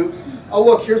 what'd they do? Oh,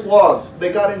 look, here's logs.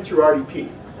 They got in through RDP.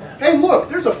 Hey, look,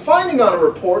 there's a finding on a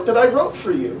report that I wrote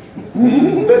for you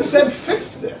that said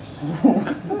fix this.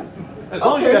 As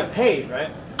long as you got paid,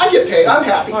 right? I get paid. I'm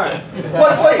happy. All right.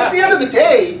 But like, at the end of the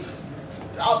day,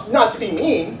 not to be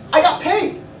mean, I got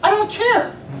paid. I don't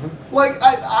care. Like,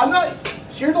 I'm not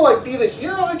here to like be the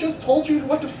hero. I just told you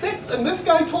what to fix. And this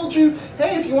guy told you,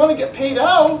 hey, if you want to get paid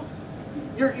out,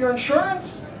 your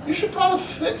insurance, you should probably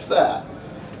fix that.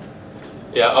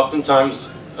 Yeah, oftentimes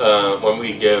when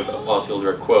we give a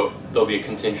policyholder a quote, there'll be a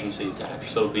contingency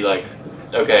attached. So it'll be like,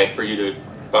 okay,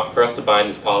 for us to bind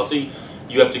this policy,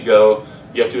 you have to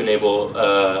enable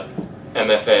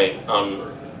MFA on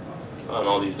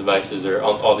all these devices or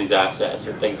on all these assets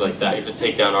or things like that. You have to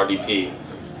take down RDP,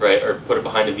 right, or put it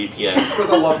behind a VPN. For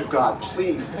the love of God,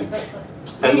 please.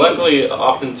 And luckily,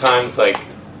 oftentimes, like,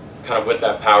 kind of with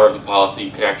that power of the policy,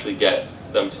 you can actually get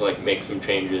them to like make some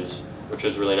changes, which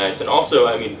is really nice. And also,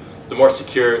 I mean, the more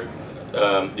secure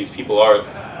these people are,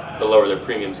 the lower their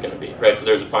premium's going to be, right? So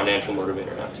there's a financial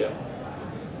motivator now too.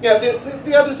 Yeah,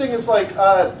 the other thing is like,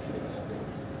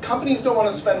 companies don't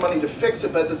want to spend money to fix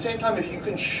it, but at the same time, if you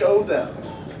can show them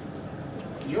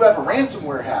you have a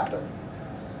ransomware happen,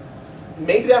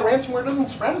 maybe that ransomware doesn't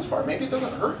spread as far, maybe it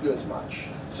doesn't hurt you as much.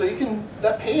 So you can,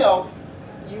 that payout,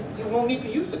 you won't need to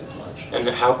use it as much. And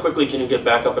how quickly can you get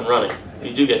back up and running if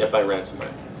you do get hit by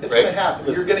ransomware? It's right? going to happen.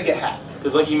 You're going to get hacked.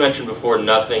 Because like you mentioned before,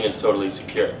 nothing is totally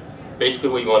secure. Basically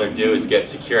what you want to do is get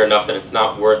secure enough that it's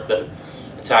not worth the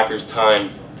attacker's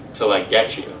time to like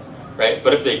get you, right?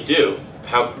 But if they do,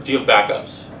 how do you have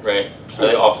backups, right? Are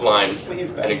they offline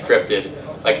and encrypted?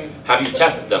 Like, have you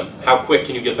tested them? How quick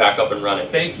can you get back up and running?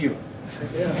 Thank you.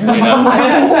 You know?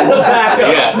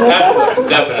 Yes, test them,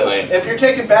 definitely. If you're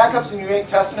taking backups and you ain't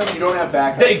testing them, you don't have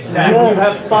backups. Exactly. You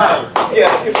have files.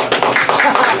 Yes.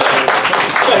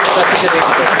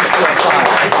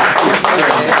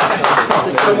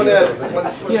 Someone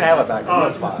You have a backup. You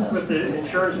have files. With the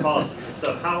insurance policies and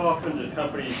stuff, how often do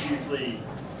companies usually?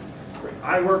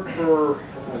 I work for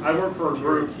a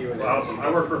group. I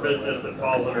work for a business that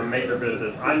falls under major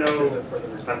business.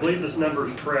 I believe this number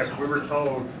is correct. We were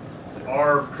told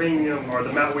our premium or the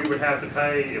amount we would have to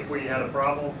pay if we had a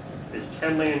problem is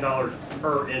 $10 million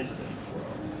per incident.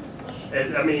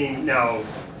 I mean, now,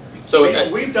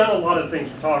 so we've done a lot of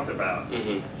things we talked about.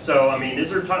 Mm-hmm. So, I mean,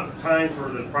 is there time for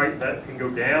the price that can go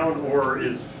down, or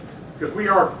because we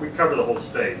cover the whole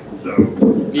state, so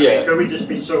yeah. I mean, could we just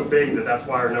be so big that's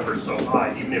why our number is so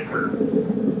high, even if we're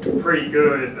pretty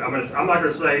good? I'm not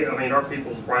going to say, I mean, our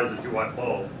people's bright as a 2-watt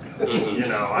bulb. Mm-hmm. You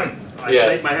know, I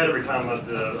shake my head every time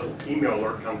the email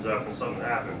alert comes up when something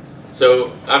happens.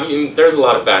 So, I mean, there's a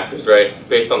lot of factors, right?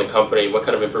 Based on the company, what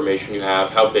kind of information you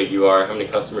have, how big you are, how many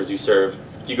customers you serve.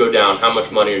 If you go down, how much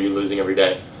money are you losing every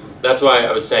day? That's why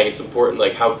I was saying it's important,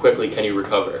 like, how quickly can you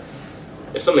recover?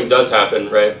 If something does happen,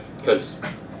 right, because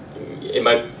you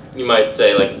might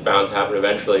say, like, it's bound to happen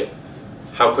eventually,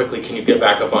 how quickly can you get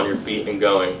back up on your feet and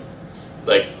going?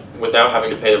 Like, without having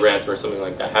to pay the ransom or something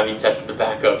like that. Have you tested the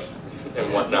backups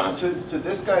and whatnot? To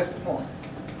this guy's point,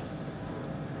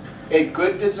 a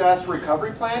good disaster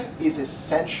recovery plan is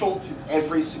essential to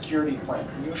every security plan.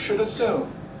 You should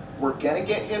assume we're going to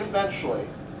get hit eventually.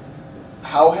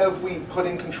 How have we put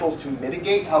in controls to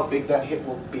mitigate how big that hit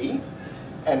will be?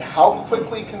 And how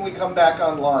quickly can we come back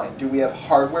online? Do we have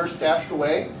hardware stashed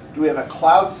away? Do we have a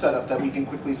cloud setup that we can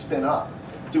quickly spin up?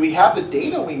 Do we have the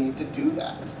data we need to do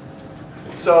that?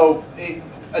 So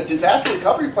a disaster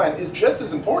recovery plan is just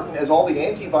as important as all the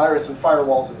antivirus and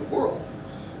firewalls in the world.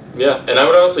 Yeah, and I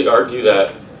would honestly argue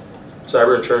that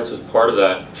cyber insurance is part of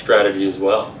that strategy as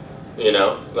well. You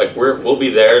know, like we'll be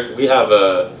there. We have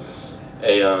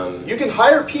you can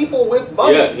hire people with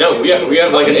money. Yeah, no, we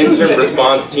have like an incident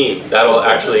response team that'll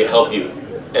actually help you.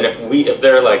 And if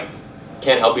they're like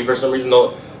can't help you for some reason,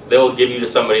 they'll give you to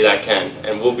somebody that can,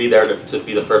 and we'll be there to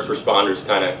be the first responders,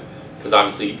 kind of, because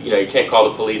obviously you can't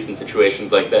call the police in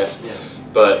situations like this. Yeah.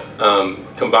 But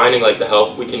combining like the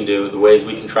help we can do, the ways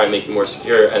we can try and make you more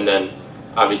secure, and then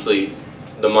obviously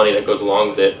the money that goes along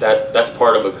with it, that's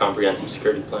part of a comprehensive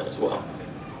security plan as well.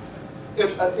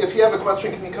 If you have a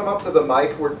question, can you come up to the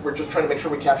mic? We're just trying to make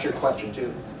sure we capture your question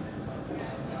too.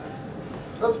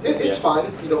 It's fine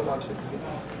if you don't want to.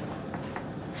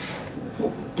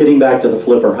 Getting back to the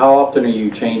flipper, how often are you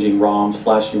changing ROMs,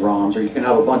 flashing ROMs, or you can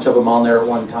have a bunch of them on there at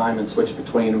one time and switch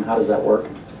between them? How does that work?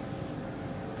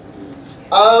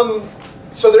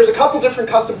 So there's a couple different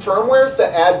custom firmwares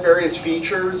that add various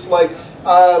features. Like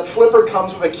Flipper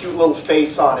comes with a cute little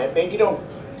face on it. Maybe you don't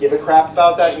give a crap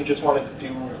about that. You just want to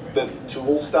do the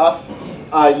tool stuff.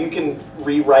 You can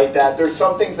rewrite that. There's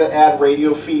some things that add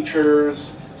radio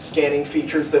features, scanning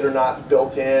features that are not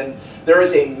built in. There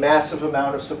is a massive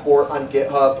amount of support on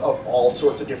GitHub of all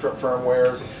sorts of different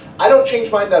firmwares. I don't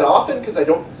change mine that often because I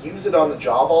don't use it on the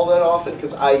job all that often,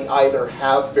 because I either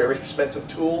have very expensive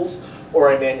tools or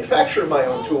I manufacture my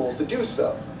own tools to do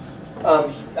so.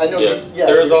 I know. Yeah.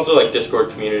 There is also like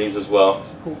Discord communities as well,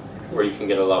 where you can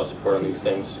get a lot of support on these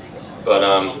things. But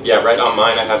yeah, right on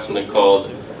mine I have something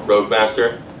called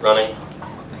Roguemaster running,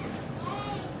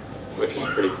 which is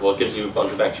pretty cool. It gives you a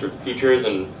bunch of extra features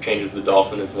and changes the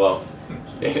Dolphin as well,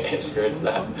 if you're into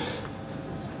that.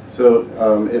 So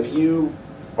if you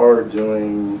are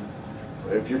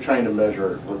if you're trying to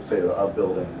measure, let's say, a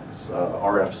building's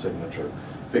RF signature,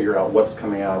 figure out what's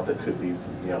coming out that could be,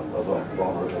 a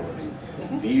vulnerability.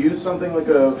 Do you use something like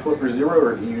a Flipper Zero,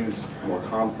 or do you use more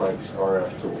complex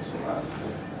RF tools than that?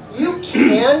 You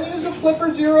can use a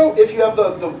Flipper Zero if you have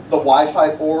the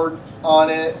Wi-Fi board on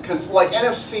it, because like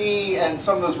NFC and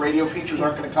some of those radio features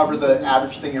aren't going to cover the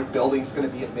average thing your building's going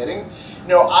to be emitting.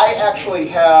 I actually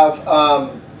have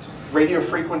radio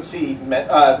frequency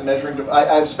measuring.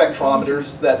 I have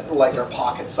spectrometers that like are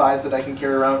pocket size that I can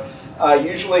carry around.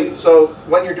 Usually, so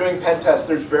when you're doing pen tests,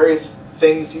 there's various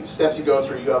steps you go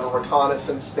through. You have a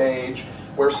reconnaissance stage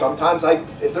where sometimes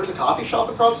if there's a coffee shop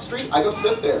across the street, I go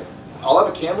sit there. I'll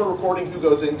have a camera recording who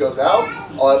goes in, goes out.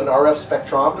 I'll have an RF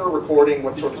spectrometer recording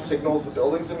what sort of signals the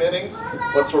building's emitting,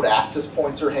 what sort of access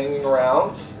points are hanging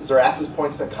around. Is there access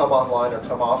points that come online or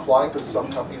come offline? Because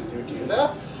some companies do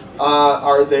that.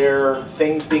 Are there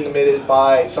things being emitted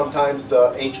by, sometimes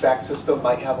the HVAC system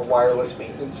might have a wireless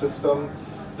maintenance system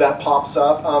that pops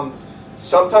up.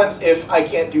 Sometimes if I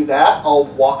can't do that, I'll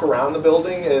walk around the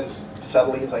building as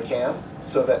subtly as I can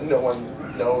so that no one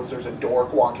knows there's a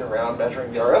dork walking around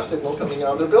measuring the RF signal coming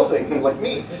out of their building, like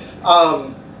me.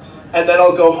 And then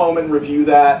I'll go home and review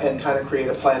that and kind of create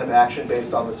a plan of action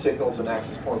based on the signals and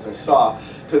access points I saw.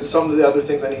 Because some of the other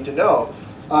things I need to know.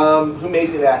 Who made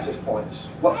me the access points?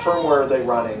 What firmware are they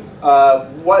running?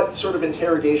 What sort of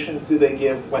interrogations do they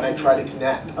give when I try to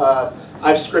connect?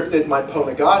 I've scripted my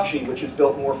Ponagachi, which is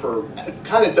built more for, it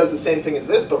kind of does the same thing as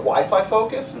this, but Wi-Fi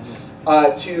focused,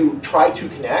 to try to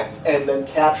connect and then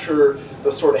capture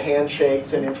the sort of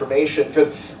handshakes and information.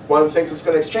 Because one of the things it's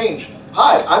going to exchange,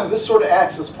 hi, I'm this sort of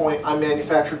access point, I'm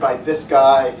manufactured by this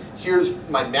guy, here's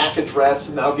my MAC address,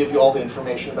 and I'll give you all the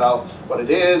information about what it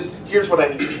is. Here's what I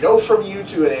need to know from you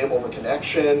to enable the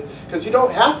connection. Because you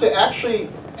don't have to actually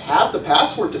have the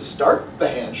password to start the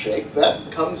handshake.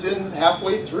 That comes in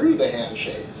halfway through the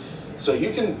handshake. So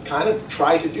you can kind of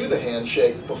try to do the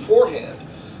handshake beforehand.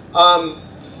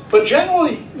 But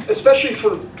generally, especially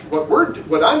for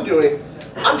what I'm doing,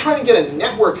 I'm trying to get a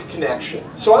network connection.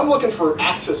 So I'm looking for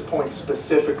access points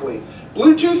specifically.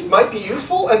 Bluetooth might be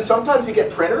useful, and sometimes you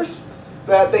get printers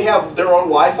that they have their own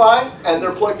Wi-Fi and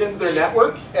they're plugged into their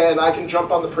network, and I can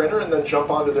jump on the printer and then jump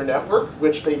onto their network,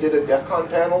 which they did a DEF CON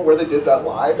panel where they did that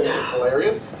live, and it's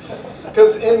hilarious.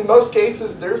 Because in most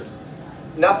cases, there's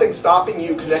nothing stopping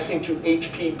you connecting to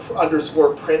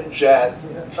HP_printjet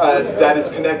that is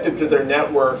connected to their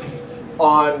network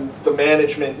on the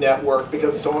management network,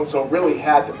 because so-and-so really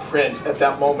had to print at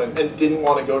that moment and didn't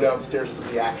want to go downstairs to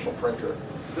the actual printer.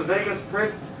 The Vegas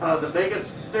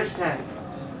fish tank.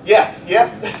 Yeah.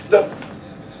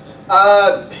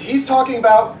 He's talking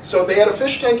about, so they had a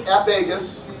fish tank at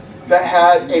Vegas that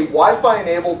had a Wi-Fi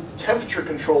enabled temperature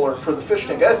controller for the fish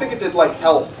tank. I think it did like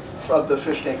health of the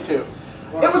fish tank too.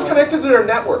 It was connected to their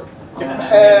network.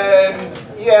 And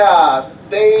yeah,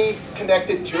 they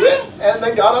connected to it and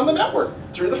they got on the network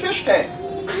through the fish tank.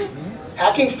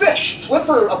 Hacking fish.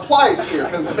 Flipper applies here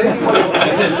because maybe one of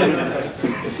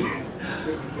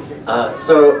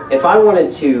So if I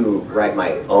wanted to write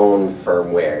my own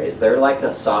firmware, is there like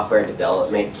a software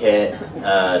development kit?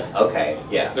 Okay,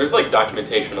 yeah. There's like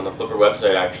documentation on the Flipper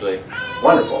website actually.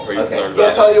 Wonderful. Where you can learn They'll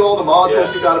about tell you all the modules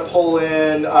Yeah. you got to pull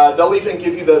in. They'll even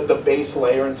give you the base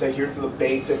layer and say, here's the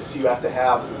basics you have to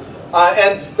have.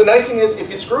 And the nice thing is, if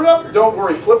you screw it up, don't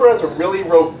worry. Flipper has a really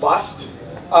robust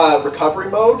recovery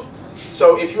mode.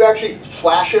 So if you actually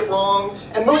flash it wrong,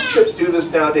 and most chips do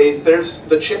this nowadays,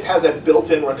 the chip has a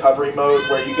built-in recovery mode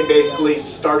where you can basically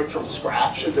start it from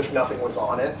scratch as if nothing was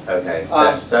on it. Okay,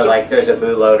 so like there's a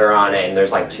bootloader on it and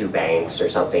there's like 2 banks or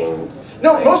something.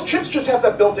 No, most chips just have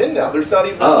that built in now. There's not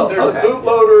even, there's okay. a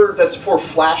bootloader that's for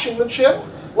flashing the chip.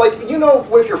 Like, you know,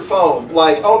 with your phone,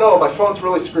 like, oh no, my phone's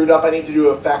really screwed up, I need to do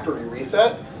a factory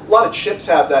reset. A lot of chips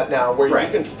have that now, where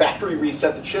you can factory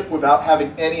reset the chip without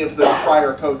having any of the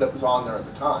prior code that was on there at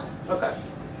the time. Okay,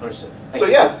 understood. So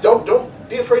yeah, don't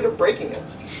be afraid of breaking it.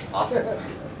 Awesome.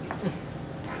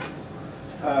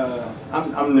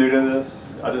 I'm new to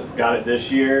this. I just got it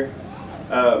this year.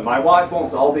 My wife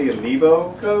wants all the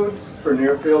Amiibo codes for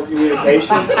near-field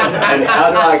communication, and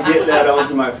how do I get that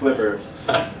onto my Flipper?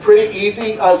 Pretty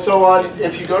easy.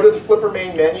 If you go to the Flipper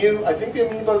main menu, I think the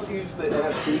Amiibos use the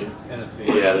NFC.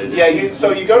 Yeah, they do. Yeah,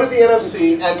 so you go to the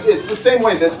NFC, and it's the same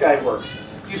way this guy works.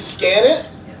 You scan it,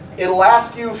 it'll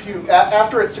ask you if you,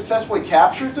 after it successfully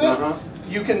captures it,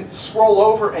 you can scroll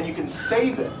over and you can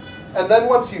save it. And then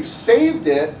once you've saved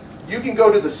it, you can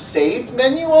go to the saved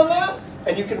menu on that,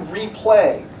 and you can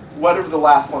replay whatever the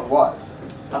last one was.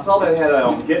 I saw they had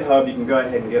on GitHub, you can go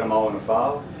ahead and get them all in a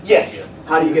file. Yes.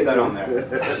 How do you get that on there?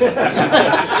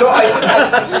 So I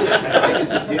think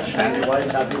it's a dictionary.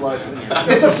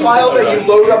 It's a file that you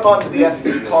load up onto the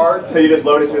SD card. So you just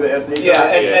load it through the SD card?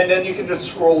 Yeah, and then you can just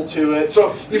scroll to it.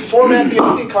 So you format the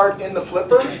SD card in the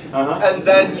Flipper, and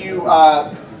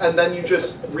then you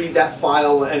just read that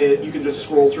file, and you can just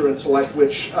scroll through and select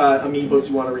which Amiibos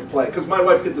you want to replay. Because my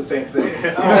wife did the same thing.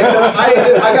 Except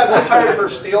I got so tired of her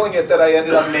stealing it that I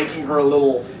ended up making her a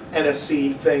little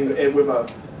NFC thing with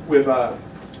a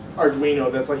Arduino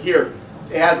that's like, here,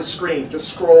 it has a screen. Just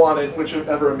scroll on it,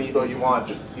 whichever Amiibo you want,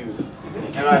 just use.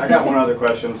 And I got one other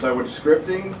question. So with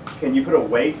scripting, can you put a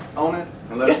wait on it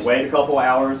and let it wait a couple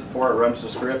hours before it runs the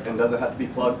script, and does it have to be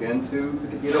plugged into the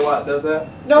computer while it does that?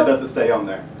 No. Or does it stay on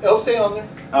there? It'll stay on there.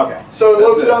 Okay. So it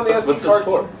loads it on the SD card.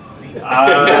 for? Never mind.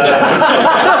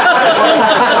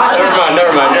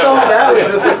 Never mind. That was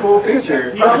just a cool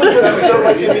feature. So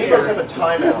like the Amiibos have a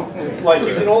timeout. Like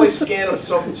you can only scan them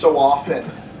so often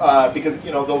because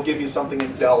they'll give you something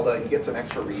in Zelda. You get some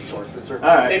extra resources, or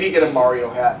maybe you get a Mario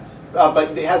hat.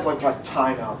 But it has like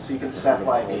timeout, so you can set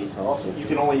like you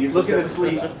can only use. Look at his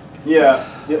sleep. Yeah.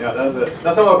 Yeah, that's it.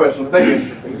 That's all my questions. Thank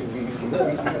you.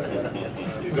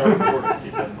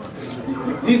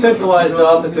 Decentralized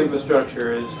office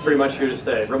infrastructure is pretty much here to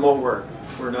stay. Remote work.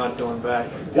 We're not going back.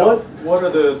 What are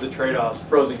the trade-offs,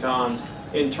 pros and cons,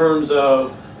 in terms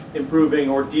of improving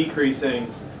or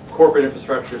decreasing corporate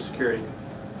infrastructure security?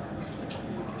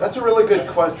 That's a really good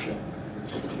question.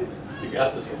 You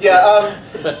got this one.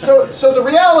 Yeah. So the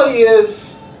reality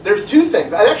is there's 2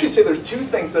 things. I'd actually say there's 2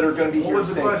 things that are going to be here to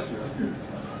stay. What was the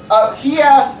question? He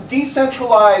asked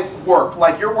decentralized work,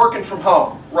 like you're working from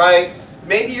home, right?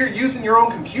 Maybe you're using your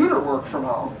own computer work from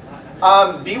home.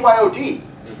 BYOD.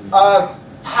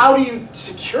 How do you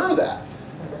secure that?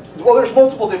 Well, there's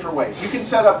multiple different ways. You can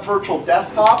set up virtual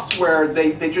desktops where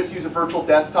they just use a virtual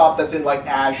desktop that's in like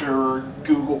Azure or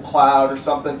Google Cloud or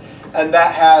something, and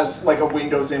that has like a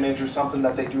Windows image or something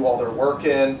that they do all their work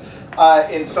in.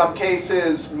 In some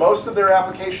cases, most of their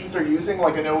applications they're using,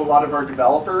 like I know a lot of our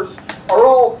developers, are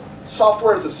all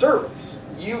software as a service.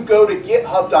 You go to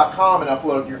github.com and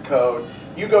upload your code.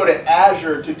 You go to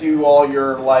Azure to do all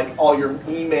your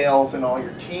emails and all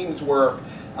your Teams work.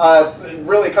 It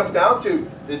really comes down to,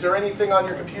 is there anything on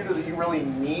your computer that you really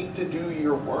need to do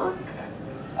your work?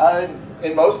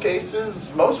 In most cases,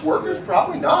 most workers,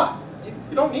 probably not.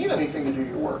 You don't need anything to do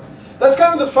your work. That's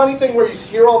kind of the funny thing where you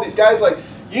hear all these guys like,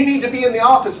 you need to be in the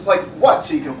office. It's like, what,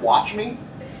 so you can watch me?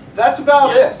 That's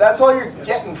about it. That's all you're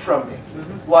getting from me.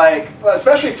 Like,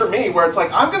 especially for me, where it's like,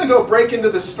 I'm going to go break into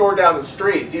this store down the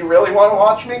street. Do you really want to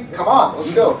watch me? Come on,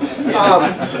 let's go.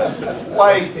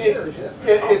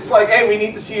 It's like, hey, we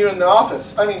need to see you in the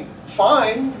office. I mean,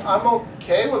 fine, I'm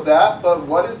okay with that, but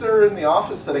what is there in the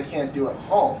office that I can't do at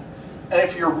home? And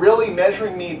if you're really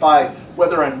measuring me by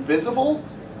whether I'm visible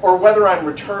or whether I'm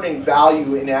returning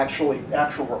value in actual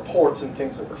reports and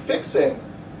things that we're fixing,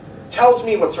 tells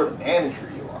me what sort of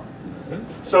manager you are.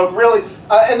 So really,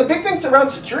 and the big things around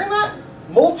securing that,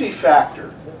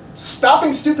 multi-factor.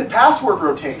 stopping stupid password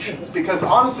rotations, because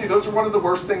honestly, those are one of the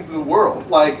worst things in the world.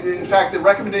 Like, in fact, the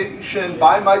recommendation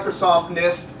by Microsoft,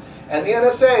 NIST, and the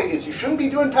NSA is you shouldn't be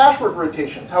doing password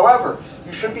rotations. However,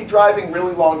 you should be driving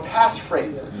really long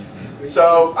passphrases.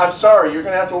 So, I'm sorry, you're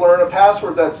going to have to learn a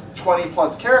password that's 20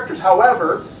 plus characters.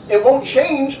 However, it won't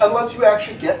change unless you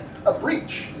actually get a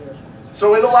breach.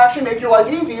 So it'll actually make your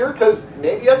life easier, because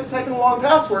maybe you have to type in a long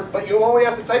password, but you only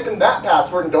have to type in that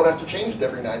password and don't have to change it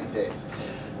every 90 days.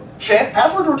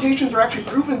 Password rotations are actually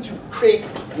proven to create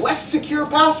less secure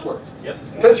passwords.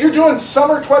 Because you're doing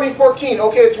summer 2014.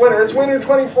 Okay, it's winter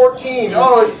 2014.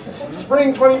 Oh, it's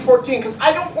spring 2014. Because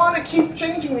I don't want to keep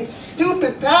changing these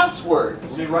stupid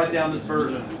passwords. Let me write down this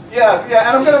version. Yeah,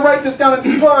 and I'm going to write this down and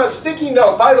put on a sticky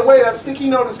note. By the way, that sticky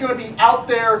note is going to be out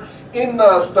there in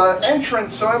the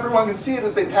entrance so everyone can see it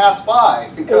as they pass by.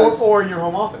 Because or in your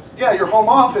home office. Yeah, your home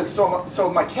office, so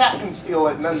my cat can steal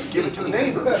it and then give it to the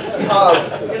neighbor.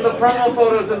 In the promo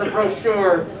photos in the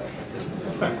brochure.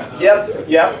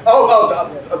 Yep.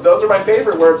 Those are my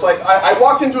favorite, where it's like, I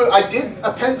walked into it, I did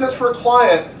a pen test for a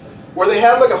client where they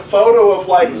had like a photo of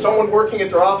like someone working at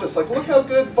their office, like, look how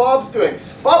good Bob's doing.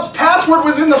 Bob's password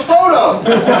was in the photo,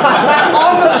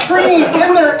 on the screen,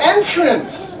 in their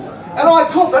entrance. And I'm like,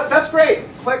 cool, that's great.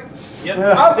 Click. Yep.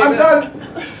 I'm done.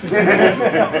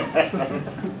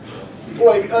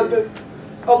 Like,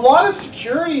 a lot of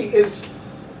security is,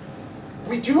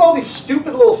 we do all these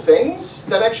stupid little things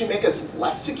that actually make us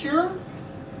less secure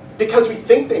because we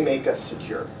think they make us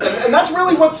secure. And that's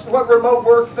really what remote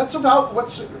work, that's about what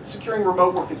securing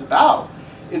remote work is about,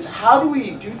 is how do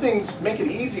we do things, make it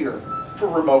easier for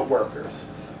remote workers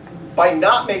by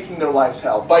not making their lives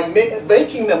hell, by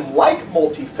making them like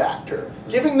multi-factor,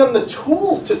 giving them the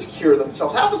tools to secure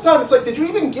themselves. Half the time it's like, did you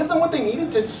even give them what they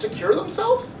needed to secure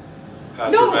themselves?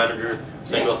 Password manager,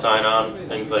 single sign-on,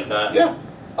 things like that. Yeah.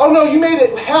 Oh no, you made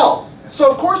it hell. So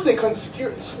of course they couldn't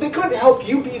secure. They couldn't help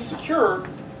you be secure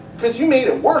because you made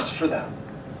it worse for them.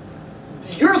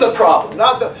 You're the problem,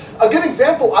 not the. A good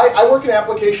example. I work in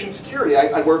application security.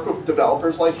 I work with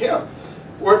developers like him,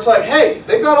 where it's like, hey,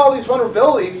 they've got all these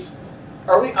vulnerabilities.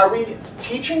 Are we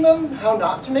teaching them how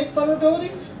not to make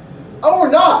vulnerabilities? Oh,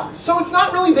 we're not. So it's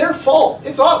not really their fault.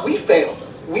 It's all we failed.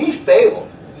 We failed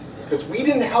because we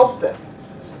didn't help them.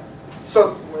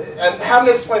 So, and having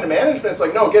to explain to management, it's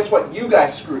like, no, guess what? You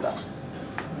guys screwed up.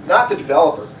 Not the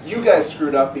developer. You guys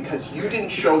screwed up because you didn't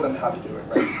show them how to do it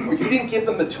right. Or you didn't give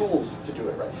them the tools to do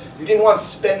it right. You didn't want to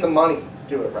spend the money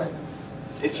to do it right.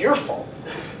 It's your fault.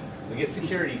 We get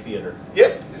security theater.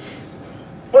 Yep.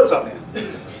 What's up, man?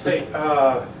 Hey,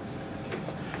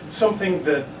 something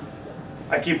that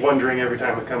I keep wondering every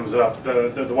time it comes up, the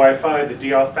Wi-Fi, the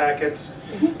DOF packets,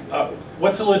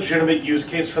 what's a legitimate use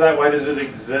case for that? Why does it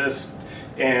exist?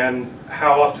 And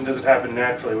how often does it happen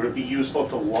naturally? Would it be useful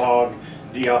to log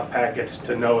DOF packets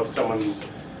to know if someone's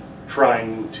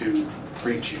trying to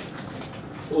breach you?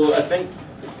 Well, I think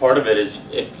part of it is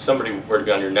if somebody were to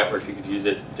be on your network, you could use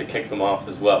it to kick them off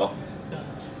as well.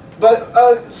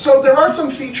 But, so there are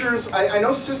some features. I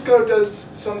know Cisco does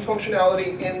some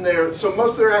functionality in there. So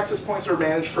most of their access points are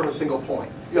managed from a single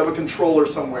point. You have a controller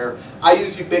somewhere. I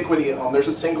use Ubiquity at home. There's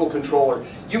a single controller.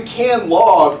 You can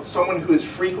log someone who is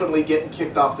frequently getting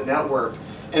kicked off the network,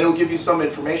 and it'll give you some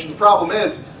information. The problem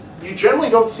is, you generally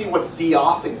don't see what's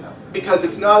de-authing them, because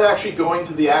it's not actually going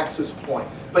to the access point.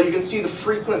 But you can see the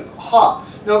frequent hop.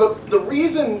 Now, the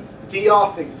reason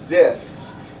de-auth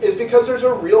exists is because there's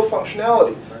a real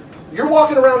functionality. You're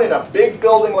walking around in a big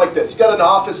building like this. You got an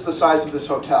office the size of this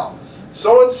hotel.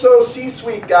 So-and-so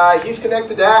C-suite guy, he's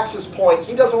connected to access point.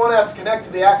 He doesn't want to have to connect to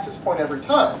the access point every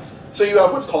time. So you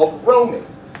have what's called roaming.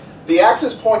 The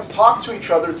access points talk to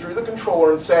each other through the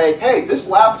controller and say, hey, this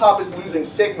laptop is losing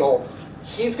signal.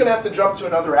 He's going to have to jump to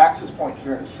another access point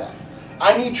here in a sec.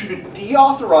 I need you to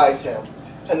deauthorize him,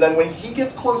 and then when he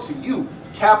gets close to you,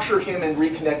 capture him and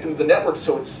reconnect him to the network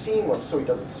so it's seamless so he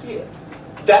doesn't see it.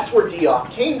 That's where DOF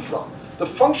came from. The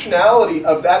functionality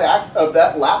of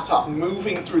that laptop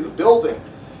moving through the building,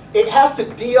 it has to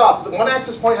DOF. The one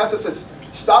access point has to say,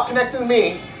 stop connecting to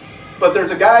me, but there's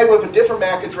a guy with a different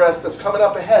MAC address that's coming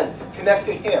up ahead. Connect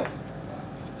to him.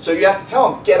 So you have to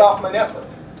tell him, get off my network.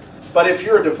 But if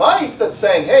you're a device that's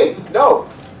saying, hey, no,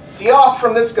 DOF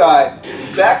from this guy,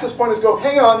 the access point is go,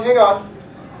 hang on.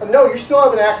 No, you still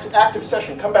have an active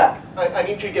session. Come back. I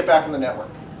need you to get back in the network.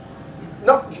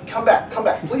 No, come back.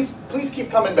 Please keep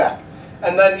coming back.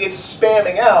 And then it's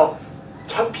spamming out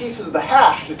pieces of the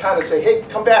hash to kind of say, hey,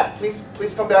 come back, please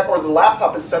come back. Or the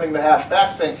laptop is sending the hash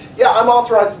back saying, yeah, I'm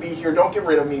authorized to be here. Don't get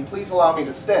rid of me. Please allow me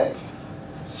to stay.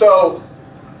 So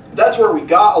that's where we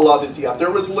got a lot of this DOF.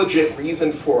 There was legit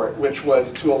reason for it, which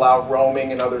was to allow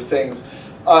roaming and other things,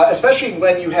 especially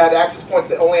when you had access points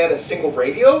that only had a single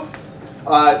radio.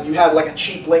 You had like a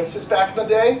cheap Linksys back in the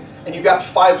day, and you got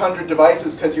 500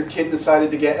 devices because your kid decided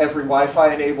to get every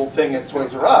Wi-Fi enabled thing at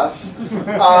Toys R Us.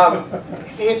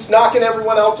 It's knocking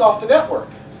everyone else off the network.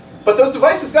 But those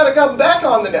devices got to come back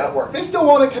on the network. They still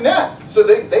want to connect. So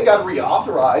they got to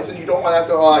reauthorize, and you don't want to have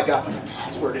to, oh, I got to put the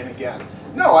password in again.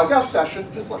 No, I got a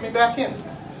session. Just let me back in.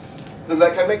 Does that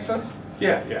kind of make sense?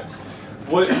 Yeah, yeah.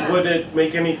 Would it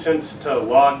make any sense to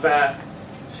log that?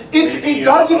 It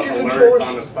does if your controller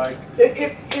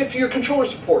if your controller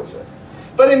supports it.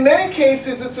 But in many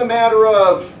cases, it's a matter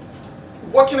of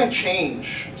what can I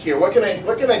change here? What can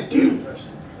I do?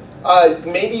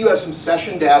 Maybe you have some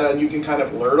session data and you can kind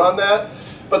of alert on that.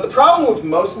 But the problem with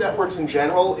most networks in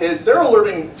general is they're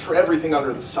alerting for everything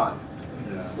under the sun.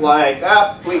 Yeah. Like,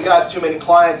 we got too many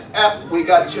clients, we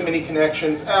got too many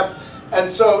connections, and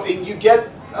so you get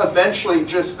eventually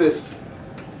just this,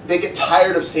 they get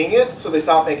tired of seeing it, so they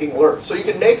stop making alerts. So you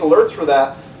can make alerts for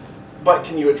that, but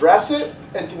can you address it?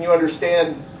 And can you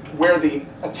understand where the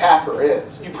attacker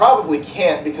is? You probably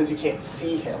can't because you can't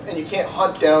see him, and you can't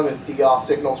hunt down his DOF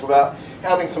signals without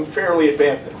having some fairly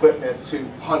advanced equipment to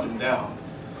hunt him down.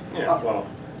 Yeah, well,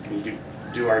 you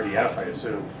do RDF, I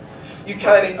assume. You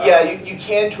kind of, yeah, you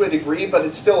can to a degree, but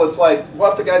it's like,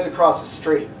 what if the guy's across the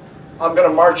street? I'm going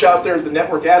to march out there as the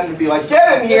network admin and be like,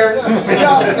 get in here, get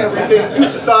out and everything, you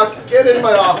suck, get in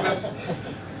my office.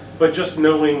 But just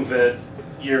knowing that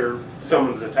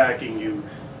someone's attacking you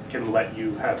can let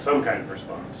you have some kind of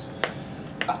response.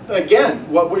 Again,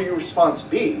 what would your response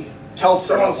be? Tell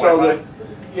so-and-so that,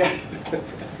 yeah.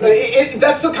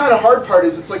 That's the kind of hard part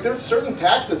is it's like there's certain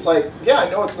attacks that's like, yeah, I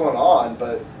know what's going on,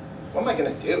 but what am I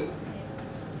going to do?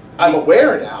 I'm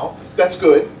aware now, that's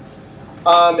good.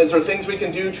 Is there things we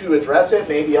can do to address it?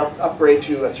 Maybe upgrade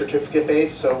to a certificate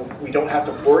base so we don't have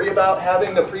to worry about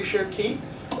having a pre-shared key?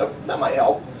 That might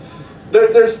help.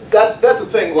 That's a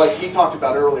thing like he talked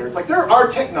about earlier. It's like there are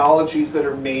technologies that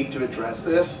are made to address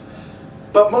this,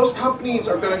 but most companies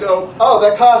are going to go, oh,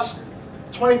 that costs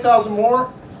 $20,000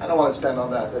 more? I don't want to spend on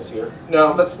that this year.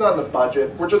 No, that's not in the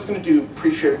budget. We're just going to do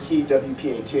pre-shared key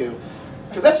WPA2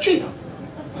 because that's cheap.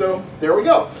 So there we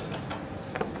go.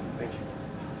 Thank you.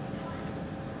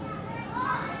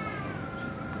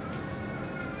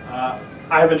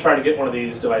 I have been trying to get one of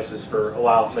these devices for a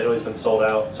while. They've always been sold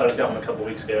out, so I just got one a couple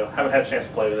weeks ago. Haven't had a chance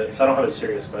to play with it, so I don't have a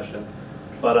serious question.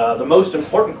 But the most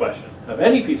important question of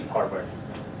any piece of hardware,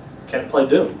 can it play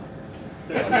Doom?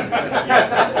 They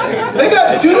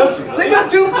got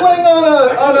Doom playing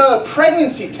on a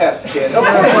pregnancy test kit. Of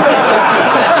course.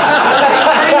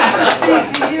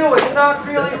 CPU, it's not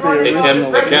really running.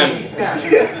 It can.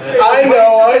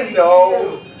 I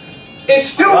know. It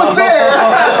still was there.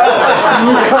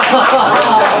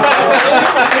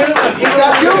 He's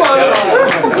got Doom on it.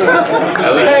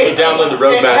 At least you download the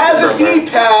roadmap. It has a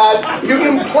D-pad. You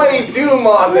can play Doom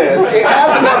on this. It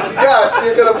has enough guts.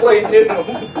 You're gonna play Doom.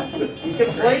 You can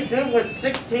play Doom with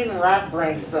 16 rat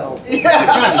brain cells.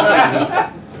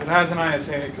 Yeah. If it has an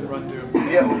ISA, it can run Doom.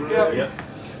 Yeah.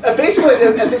 Basically,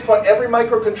 at this point, every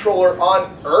microcontroller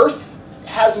on Earth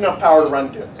has enough power to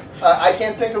run Doom. I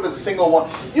can't think of a single one.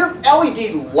 Your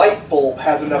LED light bulb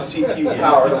has enough CPU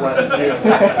power to run Doom.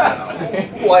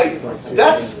 Like,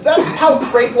 that's how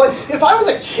great. Like, if I was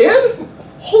a kid,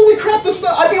 holy crap!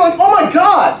 I'd be like, oh my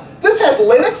god, this has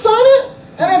Linux on it,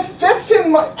 and it fits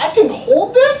in my. I can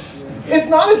hold this. It's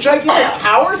not a gigantic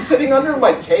tower sitting under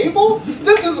my table.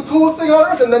 This is the coolest thing on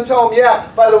earth. And then tell them, yeah,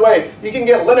 by the way, you can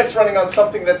get Linux running on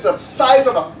something that's the size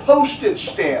of a postage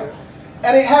stamp.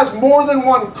 And it has more than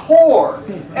one core.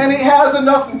 And it has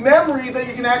enough memory that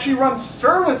you can actually run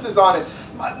services on it.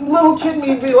 A little kid me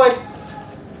would be like,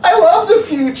 I love the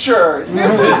future.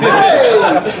 This is great.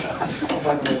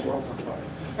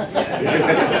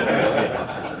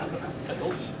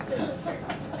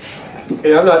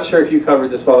 Okay, I'm not sure if you covered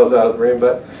this while I was out of the room,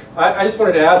 but I just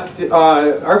wanted to ask,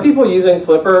 are people using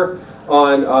Flipper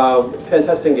on pen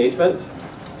test engagements?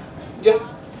 Yeah,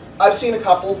 I've seen a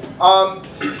couple.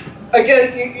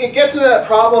 Again, it gets into that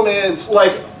problem is,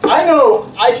 like, I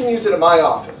know I can use it in my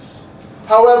office.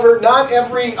 However, not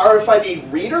every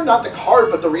RFID reader, not the card,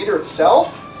 but the reader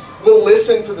itself, will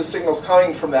listen to the signals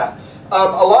coming from that.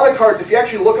 A lot of cards, if you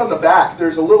actually look on the back,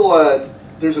 there's a little,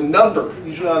 there's a number,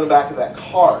 usually on the back of that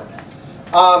card.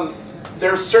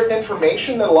 There's certain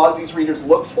information that a lot of these readers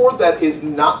look for that is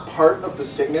not part of the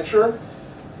signature,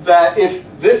 that if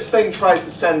this thing tries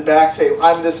to send back, say,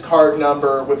 I'm this card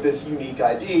number with this unique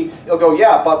ID, it'll go,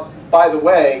 yeah, but by the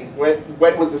way,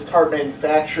 when was this card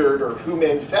manufactured or who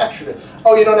manufactured it?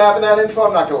 Oh, you don't have that info?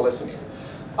 I'm not going to listen to you.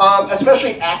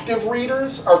 Especially active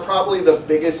readers are probably the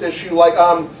biggest issue. Like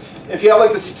if you have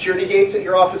like the security gates at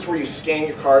your office where you scan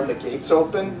your card and the gates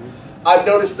open, I've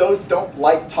noticed those don't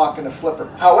like talking to Flipper.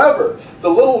 However, the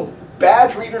little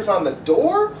badge readers on the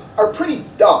door are pretty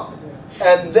dumb,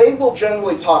 and they will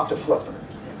generally talk to Flipper.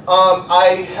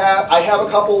 I have a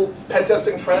couple pen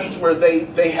testing friends where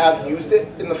they have used it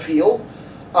in the field.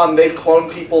 They've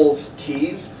cloned people's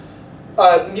keys.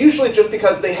 Usually just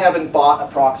because they haven't bought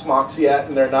a Proxmox yet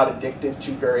and they're not addicted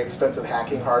to very expensive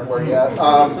hacking hardware yet,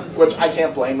 which I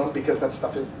can't blame them because that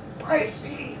stuff is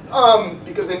pricey,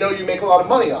 because they know you make a lot of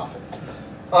money off it.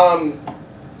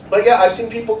 But yeah, I've seen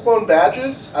people clone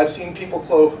badges, I've seen people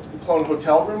clone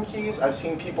hotel room keys, I've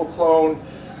seen people clone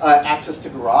access to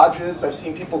garages, I've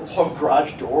seen people clone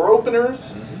garage door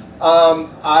openers.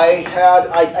 I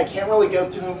can't really go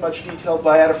too much detail, but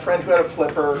I had a friend who had a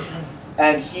Flipper,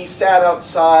 and he sat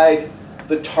outside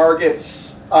the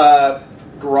Target's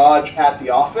garage at the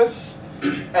office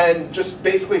and just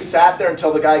basically sat there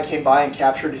until the guy came by and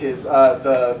captured his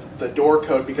the door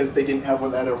code because they didn't have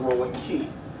one that had a rolling key.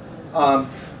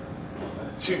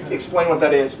 To explain what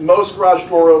that is, most garage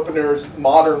door openers,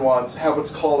 modern ones, have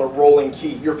what's called a rolling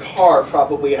key. Your car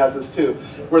probably has this too,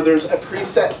 where there's a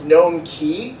preset known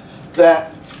key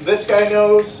that this guy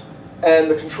knows, and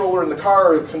the controller in the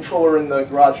car or the controller in the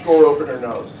garage door opener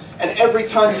knows. And every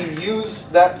time you use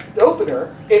that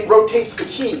opener, it rotates the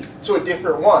key to a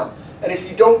different one. And if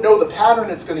you don't know the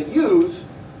pattern it's going to use,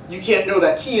 you can't know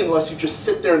that key unless you just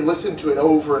sit there and listen to it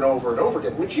over and over and over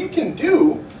again, which you can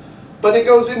do, but it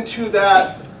goes into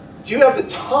that, do you have the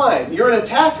time? You're an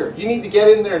attacker. You need to get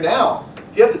in there now.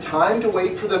 Do you have the time to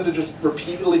wait for them to just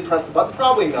repeatedly press the button?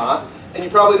 Probably not. And you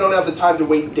probably don't have the time to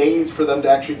wait days for them to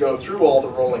actually go through all the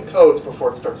rolling codes before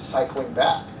it starts cycling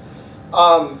back.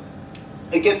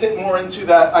 It gets it more into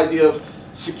that idea of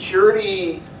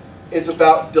security is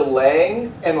about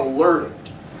delaying and alerting.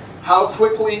 How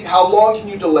long can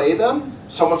you delay them?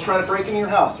 Someone's trying to break into your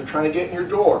house. They're trying to get in your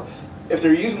door. If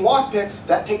they're using lockpicks,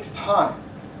 that takes time.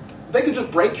 They could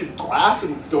just break your glass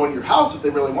and go in your house if they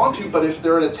really want to, but if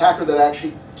they're an attacker that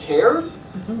actually cares,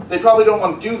 they probably don't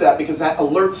want to do that because that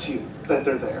alerts you that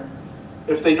they're there.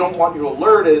 If they don't want you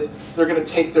alerted, they're going to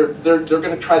take they're going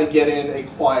to try to get in a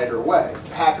quieter way.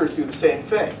 Hackers do the same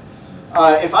thing.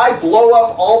 If I blow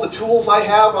up all the tools I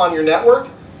have on your network,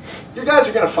 you guys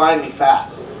are going to find me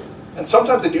fast. And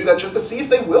sometimes I do that just to see if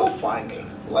they will find me.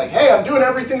 Like, hey, I'm doing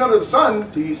everything under the sun.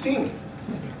 Do you see me?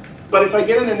 But if I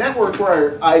get in a network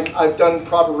where I've done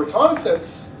proper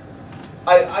reconnaissance,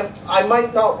 I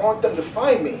might not want them to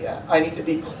find me yet. I need to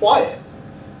be quiet.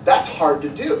 That's hard to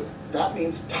do. That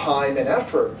means time and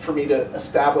effort for me to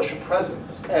establish a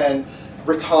presence and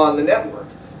recon the network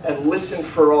and listen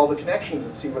for all the connections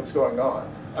and see what's going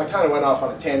on. I kind of went off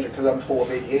on a tangent because I'm full of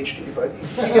ADHD, but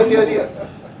you get the idea.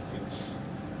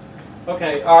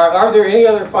 Okay, are there any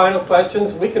other final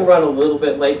questions? We can run a little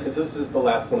bit late because this is the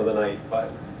last one of the night, but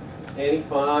any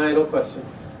final questions?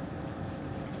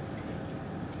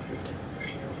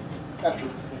 After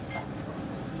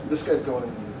this guy's going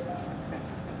in.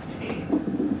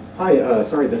 Hi,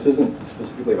 sorry, this isn't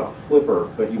specifically about Flipper,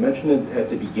 but you mentioned it at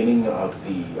the beginning of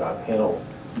the panel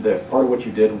that part of what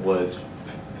you did was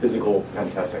physical pen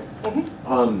testing.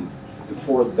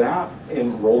 For that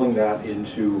and rolling that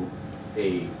into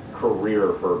a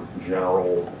career for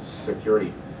general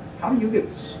security, how do you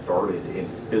get started in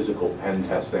physical pen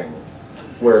testing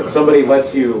where somebody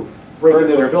lets you break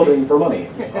into their building for money?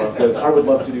 Because I would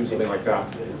love to do something like that.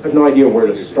 I have no idea where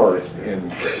to start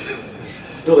in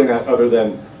building that other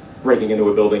than breaking into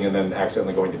a building and then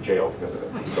accidentally going to jail because of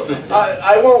it. So.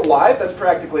 I won't lie, that's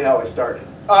practically how I started.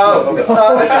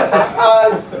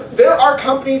 There are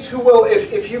companies who will,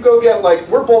 if you go get, like,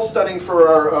 we're both studying for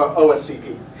our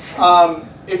OSCP.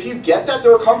 If you get that,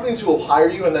 there are companies who will hire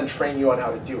you and then train you on how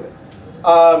to do it.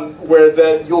 Where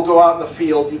you'll go out in the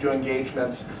field, you do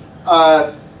engagements.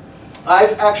 I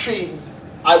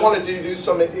wanted to do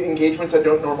some engagements I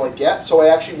don't normally get, so I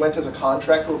actually went as a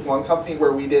contractor with one company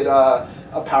where we did a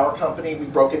power company. We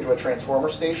broke into a transformer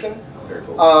station. Very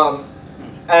cool.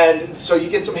 And so you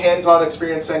get some hands-on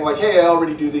experience saying like, hey, I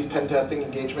already do these pen testing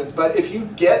engagements. But if you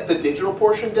get the digital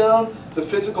portion down, the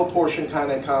physical portion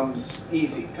kind of comes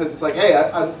easy. Because it's like, hey,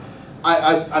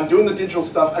 I'm doing the digital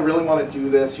stuff. I really want to do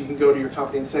this. You can go to your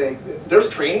company and say, there's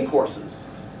training courses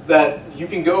that you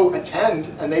can go attend,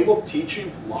 and they will teach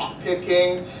you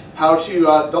lockpicking, how to,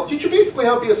 they'll teach you basically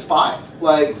how to be a spy.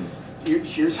 Like,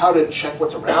 here's how to check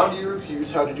what's around you,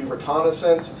 here's how to do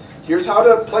reconnaissance. Here's how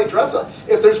to play dress up.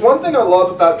 If there's one thing I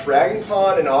love about Dragon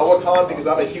Con and AwaCon, because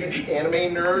I'm a huge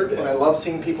anime nerd and I love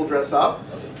seeing people dress up,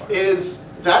 is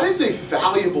that is a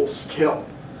valuable skill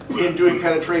in doing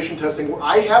penetration testing.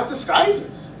 I have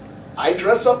disguises. I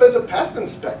dress up as a pest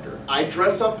inspector. I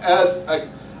dress up as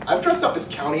I've dressed up as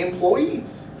county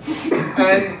employees.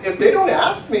 And if they don't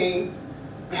ask me,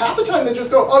 half the time they just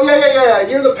go, oh yeah,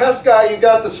 you're the pest guy, you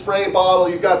got the spray bottle,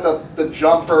 you got the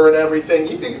jumper and everything.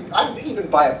 I even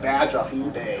buy a badge off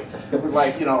eBay,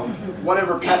 like, you know,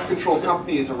 whatever pest control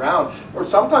company is around. Or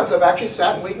sometimes I've actually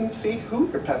sat and waited and see who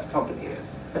your pest company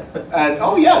is. And,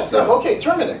 oh yeah, it's them. Okay,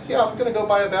 Terminix. Yeah, I'm going to go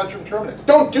buy a badge from Terminix.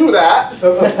 Don't do that!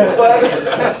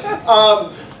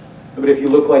 But if you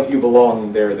look like you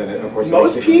belong there, then of course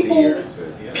most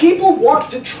people want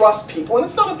to trust people, and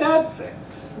it's not a bad thing.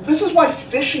 This is why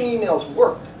phishing emails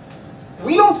work.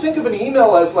 We don't think of an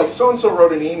email as like so-and-so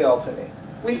wrote an email to me.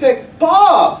 We think,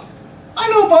 Bob! I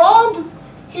know Bob!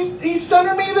 He's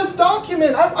sending me this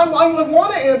document. I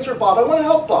want to answer Bob. I want to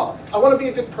help Bob. I want to be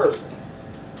a good person.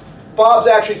 Bob's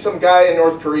actually some guy in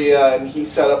North Korea, and he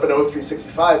set up an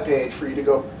O365 page for you to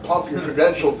go pump your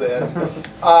credentials in.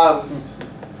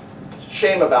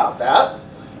 Shame about that.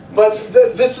 But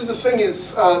this is the thing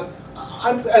is,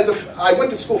 I went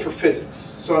to school for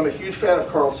physics, so I'm a huge fan of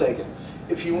Carl Sagan.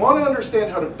 If you want to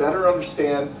understand how to better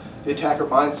understand the attacker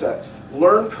mindset,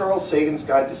 learn Carl Sagan's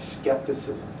Guide to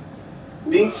Skepticism.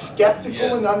 Being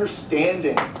skeptical and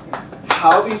understanding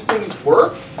how these things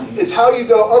work is how you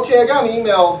go, okay, I got an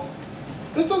email.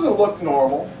 This doesn't look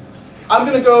normal. I'm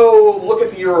going to go look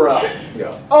at the URL.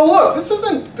 Yeah. Oh, look, this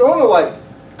isn't going to like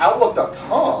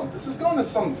Outlook.com. This is going to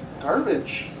some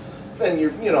garbage. Then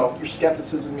your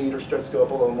skepticism meter starts to go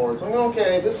up a little more. It's like,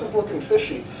 okay, this is looking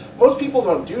fishy. Most people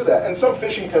don't do that, and some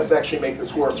phishing tests actually make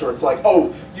this worse. Where it's like,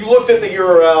 oh, you looked at the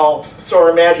URL, so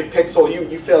our magic pixel,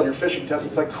 you failed your phishing test.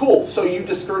 It's like, cool. So you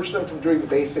discourage them from doing the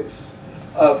basics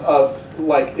of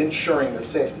like ensuring their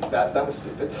safety. That was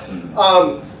stupid.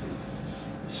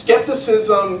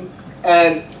 Skepticism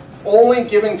and only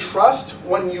giving trust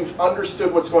when you've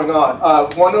understood what's going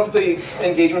on. One of the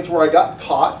engagements where I got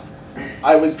caught,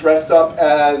 I was dressed up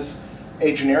as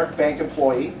a generic bank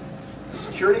employee. The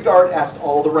security guard asked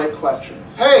all the right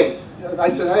questions. Hey, I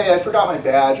said, hey, I forgot my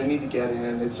badge. I need to get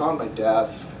in. It's on my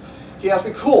desk. He asked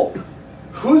me, cool,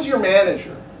 who's your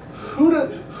manager? Who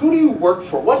do you work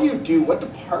for? What do you do? What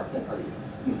department are you?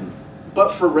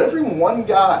 But for every one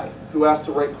guy who asked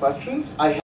the right questions, I